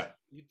 Yeah.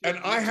 And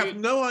I have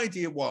no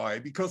idea why,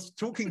 because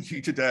talking to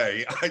you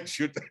today,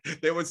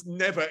 there was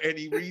never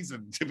any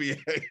reason to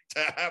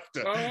have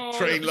to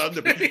train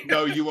London.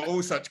 No, you were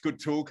all such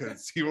good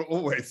talkers. You were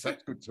always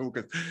such good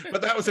talkers.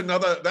 But that was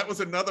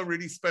another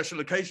really special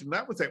occasion.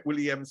 That was at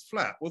William's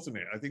flat, wasn't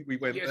it? I think we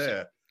went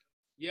there.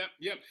 Yep.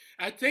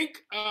 I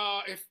think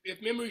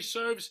if memory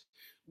serves,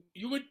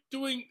 you were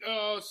doing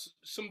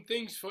some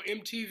things for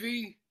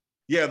MTV.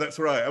 Yeah, that's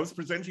right. I was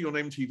presenting on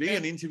MTV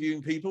and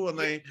interviewing people,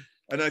 and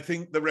I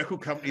think the record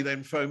company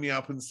then phoned me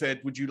up and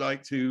said, would you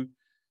like to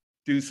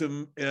do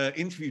some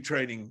interview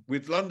training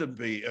with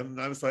Londonbeat?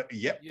 And I was like,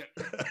 yep.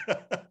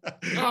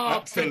 Oh,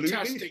 absolutely.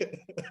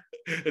 Fantastic.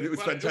 And it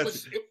was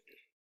fantastic.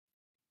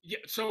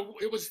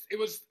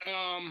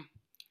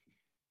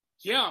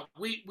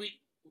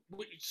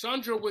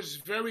 Sandra was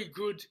very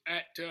good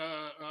at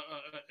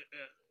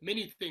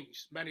many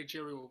things,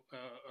 managerial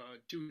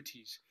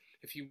duties,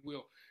 if you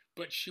will.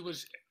 But she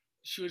was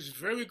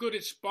very good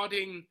at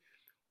spotting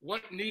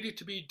what needed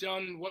to be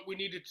done, what we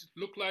needed to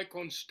look like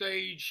on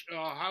stage,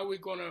 how we're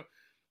going to,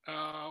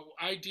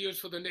 ideas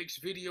for the next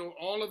video,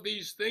 all of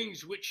these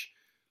things, which,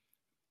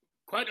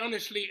 quite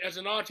honestly, as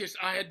an artist,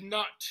 I had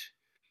not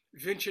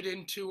ventured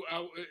into.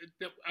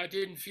 I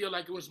didn't feel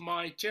like it was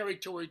my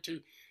territory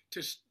to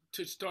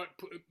start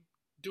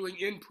doing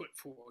input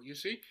for, you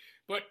see.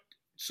 But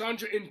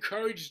Sandra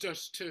encouraged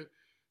us to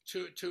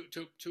to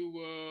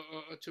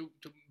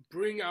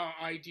bring our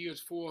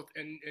ideas forth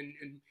and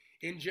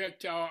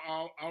inject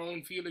our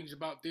own feelings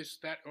about this,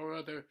 that, or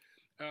other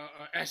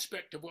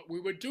aspect of what we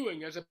were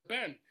doing as a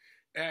band.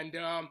 And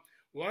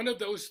one of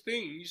those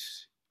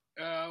things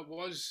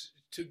was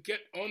to get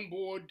on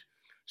board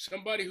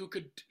somebody who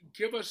could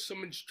give us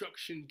some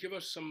instruction, give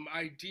us some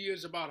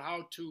ideas about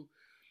how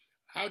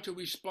to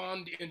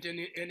respond in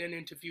an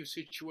interview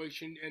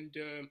situation and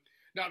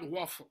not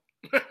waffle.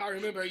 I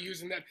remember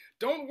using that.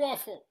 Don't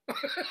waffle.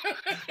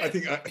 I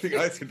think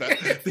I said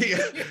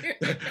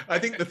that. I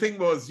think the thing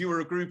was, you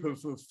were a group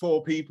of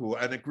 4 people,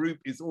 and a group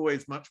is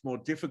always much more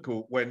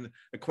difficult when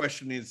a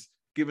question is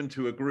given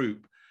to a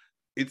group.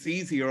 It's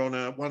easier on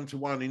a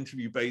one-to-one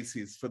interview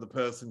basis for the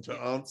person to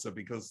answer,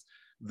 because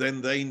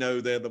then they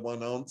know they're the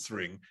one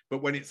answering.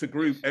 But when it's a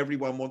group,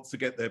 everyone wants to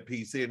get their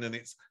piece in, and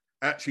it's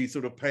actually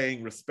sort of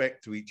paying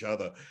respect to each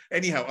other.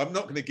 Anyhow, I'm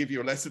not going to give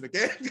you a lesson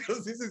again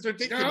because this is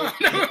ridiculous.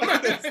 No.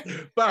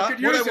 But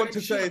what I want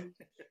to say,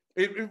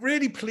 it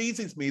really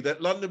pleases me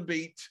that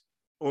Londonbeat,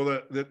 or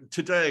the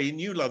today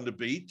new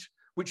Londonbeat,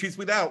 which is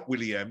without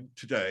William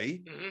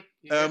today,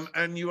 yes.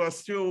 And you are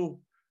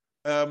still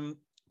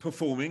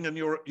performing, and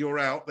you're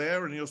out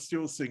there and you're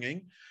still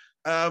singing.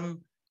 Can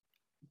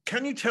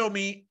you tell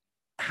me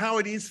how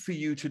it is for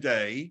you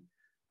today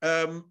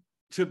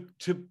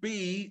to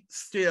be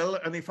still,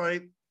 and if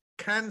I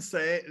can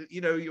say it,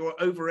 you know, you're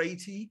over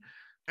 80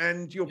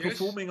 and you're yes.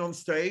 performing on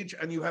stage,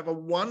 and you have a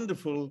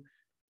wonderful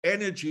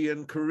energy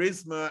and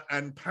charisma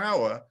and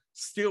power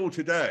still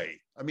today.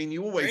 I mean,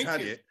 you always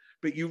had it,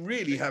 but you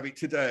really have it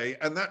today,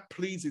 and that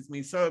pleases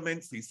me so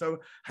immensely. So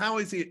how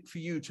is it for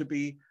you to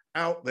be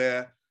out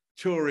there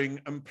touring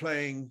and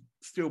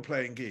still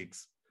playing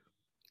gigs?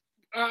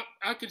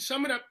 I could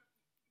sum it up,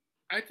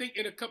 I think,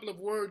 in a couple of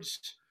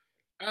words.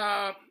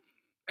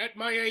 At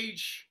my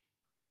age,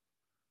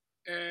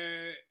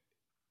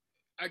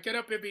 I get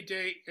up every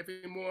day,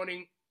 every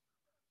morning.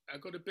 I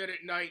go to bed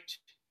at night,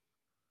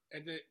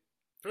 and the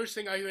first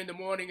thing I hear in the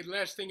morning and the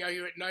last thing I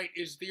hear at night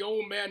is the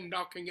old man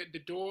knocking at the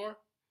door.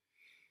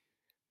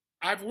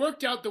 I've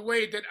worked out the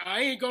way that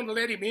I ain't gonna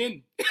let him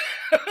in.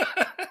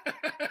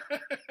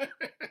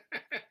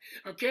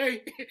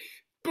 Okay,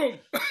 boom,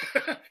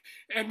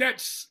 and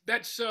that's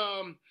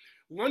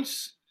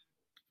once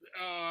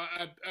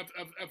I've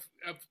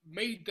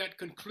made that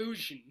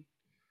conclusion.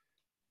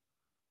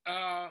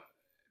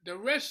 The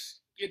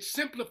rest, it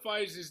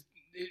simplifies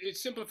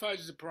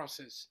the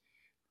process.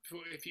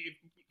 If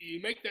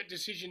you make that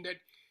decision that,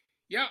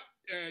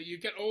 you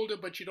get older,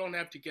 but you don't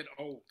have to get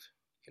old.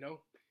 You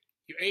know,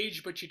 you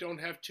age, but you don't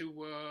have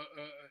to.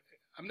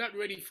 I'm not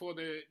ready for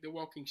the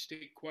walking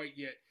stick quite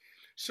yet.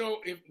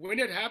 So when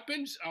it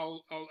happens,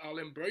 I'll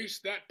embrace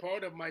that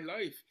part of my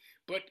life.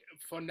 But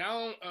for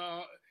now,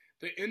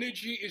 the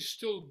energy is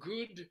still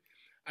good.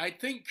 I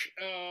think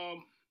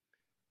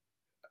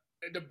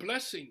the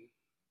blessing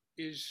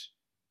is,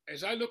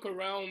 as I look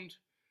around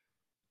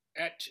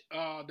at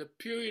the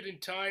period in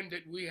time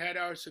that we had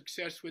our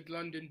success with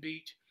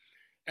Londonbeat,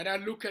 and I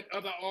look at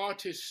other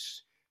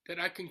artists that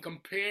I can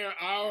compare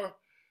our,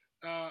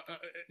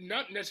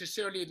 not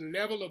necessarily the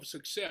level of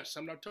success.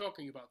 I'm not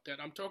talking about that.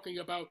 I'm talking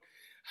about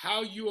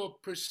how you are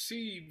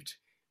perceived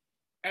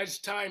as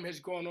time has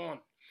gone on,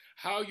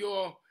 how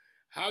your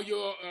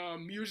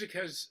music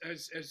has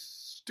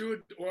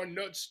stood or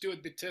not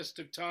stood the test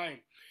of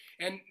time.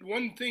 And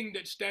one thing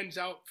that stands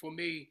out for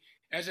me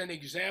as an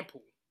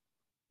example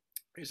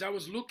is I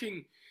was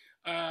looking,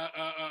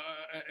 I'm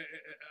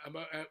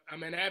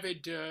an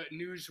avid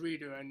news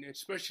reader, and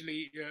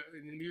especially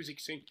in the music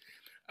scene.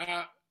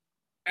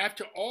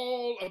 After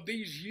all of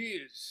these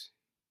years,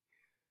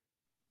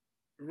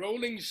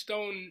 Rolling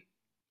Stone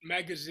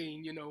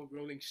magazine, you know,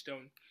 Rolling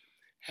Stone,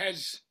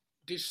 has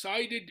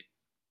decided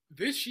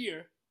this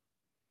year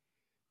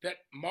that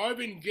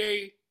Marvin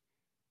Gaye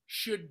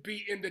should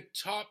be in the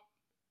top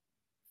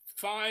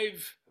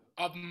 5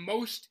 of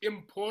most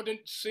important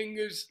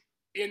singers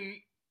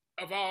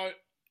of our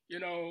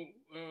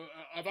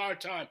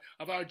time,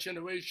 of our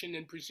generation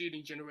and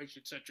preceding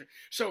generation, etc.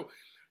 So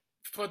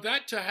for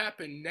that to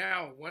happen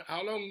now,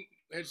 how long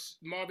has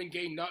Marvin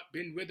Gaye not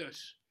been with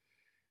us?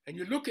 And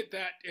you look at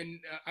that, and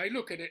I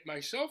look at it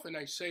myself, and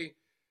I say,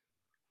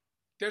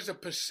 there's a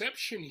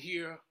perception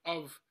here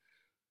of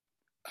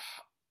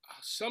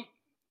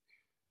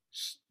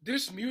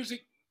this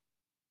music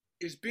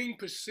is being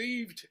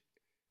perceived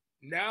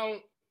now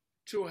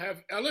to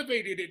have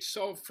elevated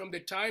itself from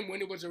the time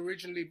when it was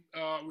originally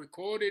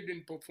recorded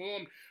and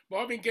performed.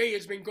 Marvin Gaye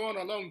has been gone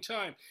a long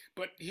time,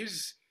 but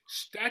his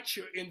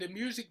stature in the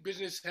music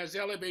business has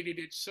elevated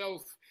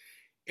itself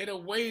in a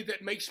way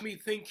that makes me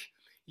think,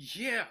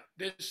 yeah,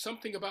 there's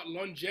something about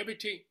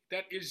longevity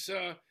that is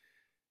a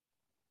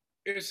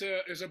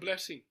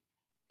blessing,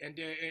 and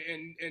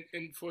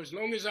for as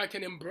long as I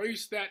can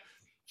embrace that,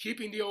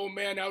 keeping the old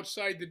man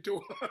outside the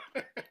door,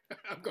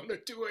 I'm gonna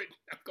do it.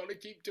 I'm gonna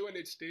keep doing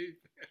it, Steve.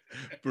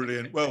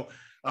 Brilliant. Well,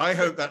 I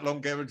hope that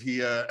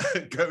longevity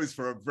goes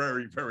for a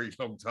very, very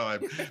long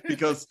time,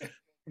 because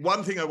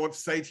one thing I want to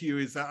say to you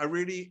is that I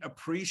really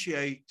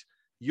appreciate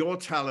your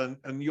talent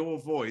and your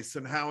voice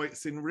and how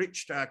it's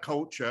enriched our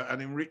culture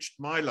and enriched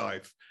my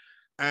life.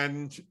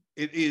 And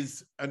it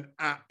is an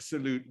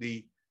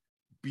absolutely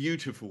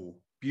beautiful,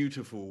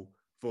 beautiful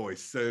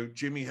voice. So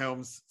Jimmy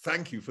Helms,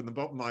 thank you from the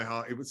bottom of my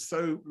heart. It was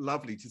so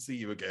lovely to see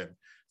you again.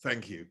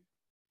 Thank you.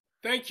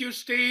 Thank you,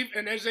 Steve.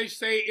 And as they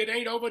say, it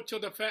ain't over till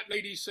the fat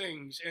lady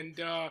sings. And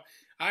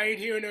I ain't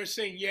hearing her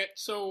sing yet.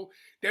 So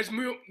there's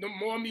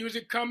more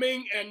music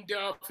coming. And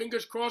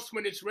fingers crossed,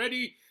 when it's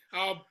ready,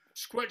 I'll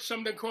squirt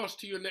something across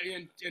to you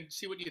and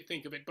see what you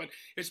think of it. But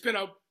it's been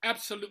an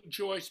absolute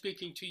joy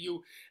speaking to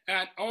you,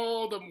 and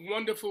all the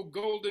wonderful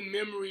golden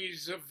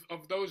memories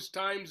of those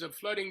times of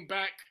flooding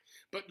back.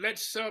 But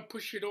let's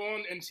push it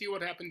on and see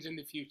what happens in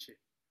the future.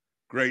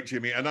 Great,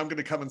 Jimmy. And I'm going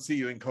to come and see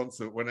you in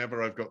concert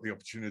whenever I've got the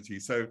opportunity.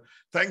 So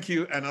thank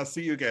you, and I'll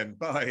see you again.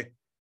 Bye.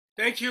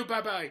 Thank you.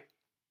 Bye-bye.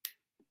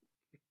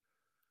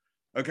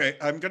 Okay,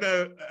 I'm going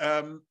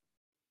to...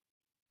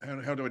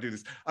 how do I do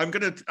this? I'm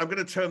going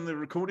to turn the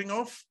recording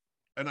off,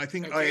 and I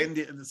think I end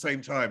it at the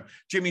same time.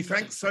 Jimmy,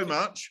 thanks so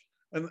much.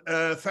 And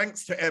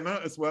thanks to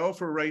Emma as well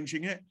for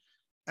arranging it.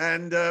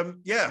 And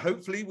yeah,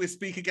 hopefully we'll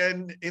speak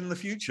again in the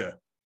future.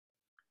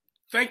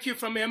 Thank you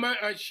from Emma.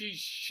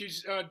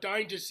 She's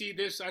dying to see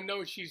this. I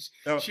know she's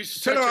I'll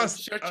send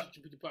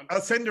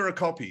her a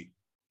copy.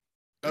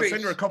 I'll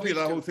send her a copy of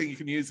the whole thing. You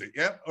can use it.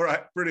 Yeah. All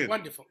right. Brilliant.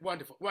 Wonderful.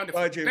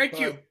 Bye, Jim. Thank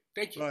you.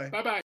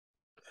 Bye-bye.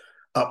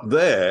 Up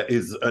there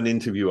is an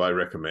interview I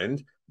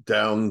recommend.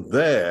 Down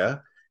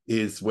there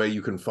is where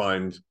you can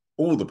find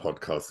all the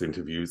podcast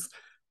interviews.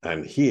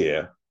 And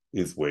here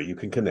is where you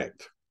can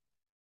connect.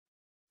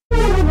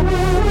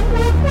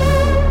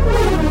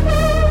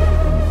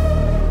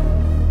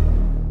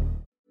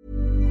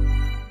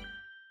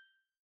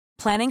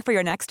 Planning for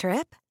your next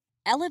trip?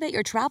 Elevate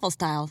your travel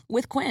style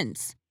with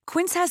Quince.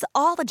 Quince has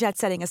all the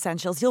jet-setting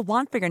essentials you'll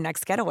want for your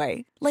next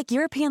getaway, like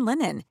European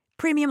linen,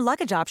 premium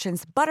luggage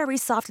options, buttery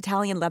soft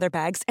Italian leather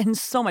bags, and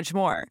so much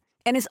more.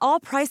 And is all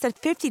priced at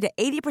 50 to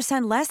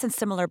 80% less than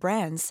similar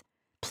brands.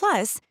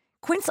 Plus,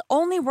 Quince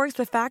only works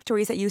with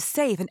factories that use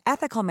safe and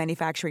ethical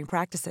manufacturing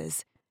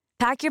practices.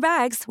 Pack your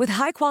bags with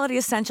high-quality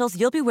essentials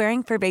you'll be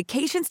wearing for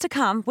vacations to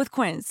come with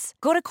Quince.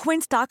 Go to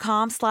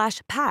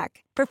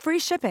quince.com/pack for free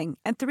shipping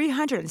and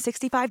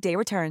 365-day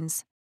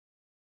returns.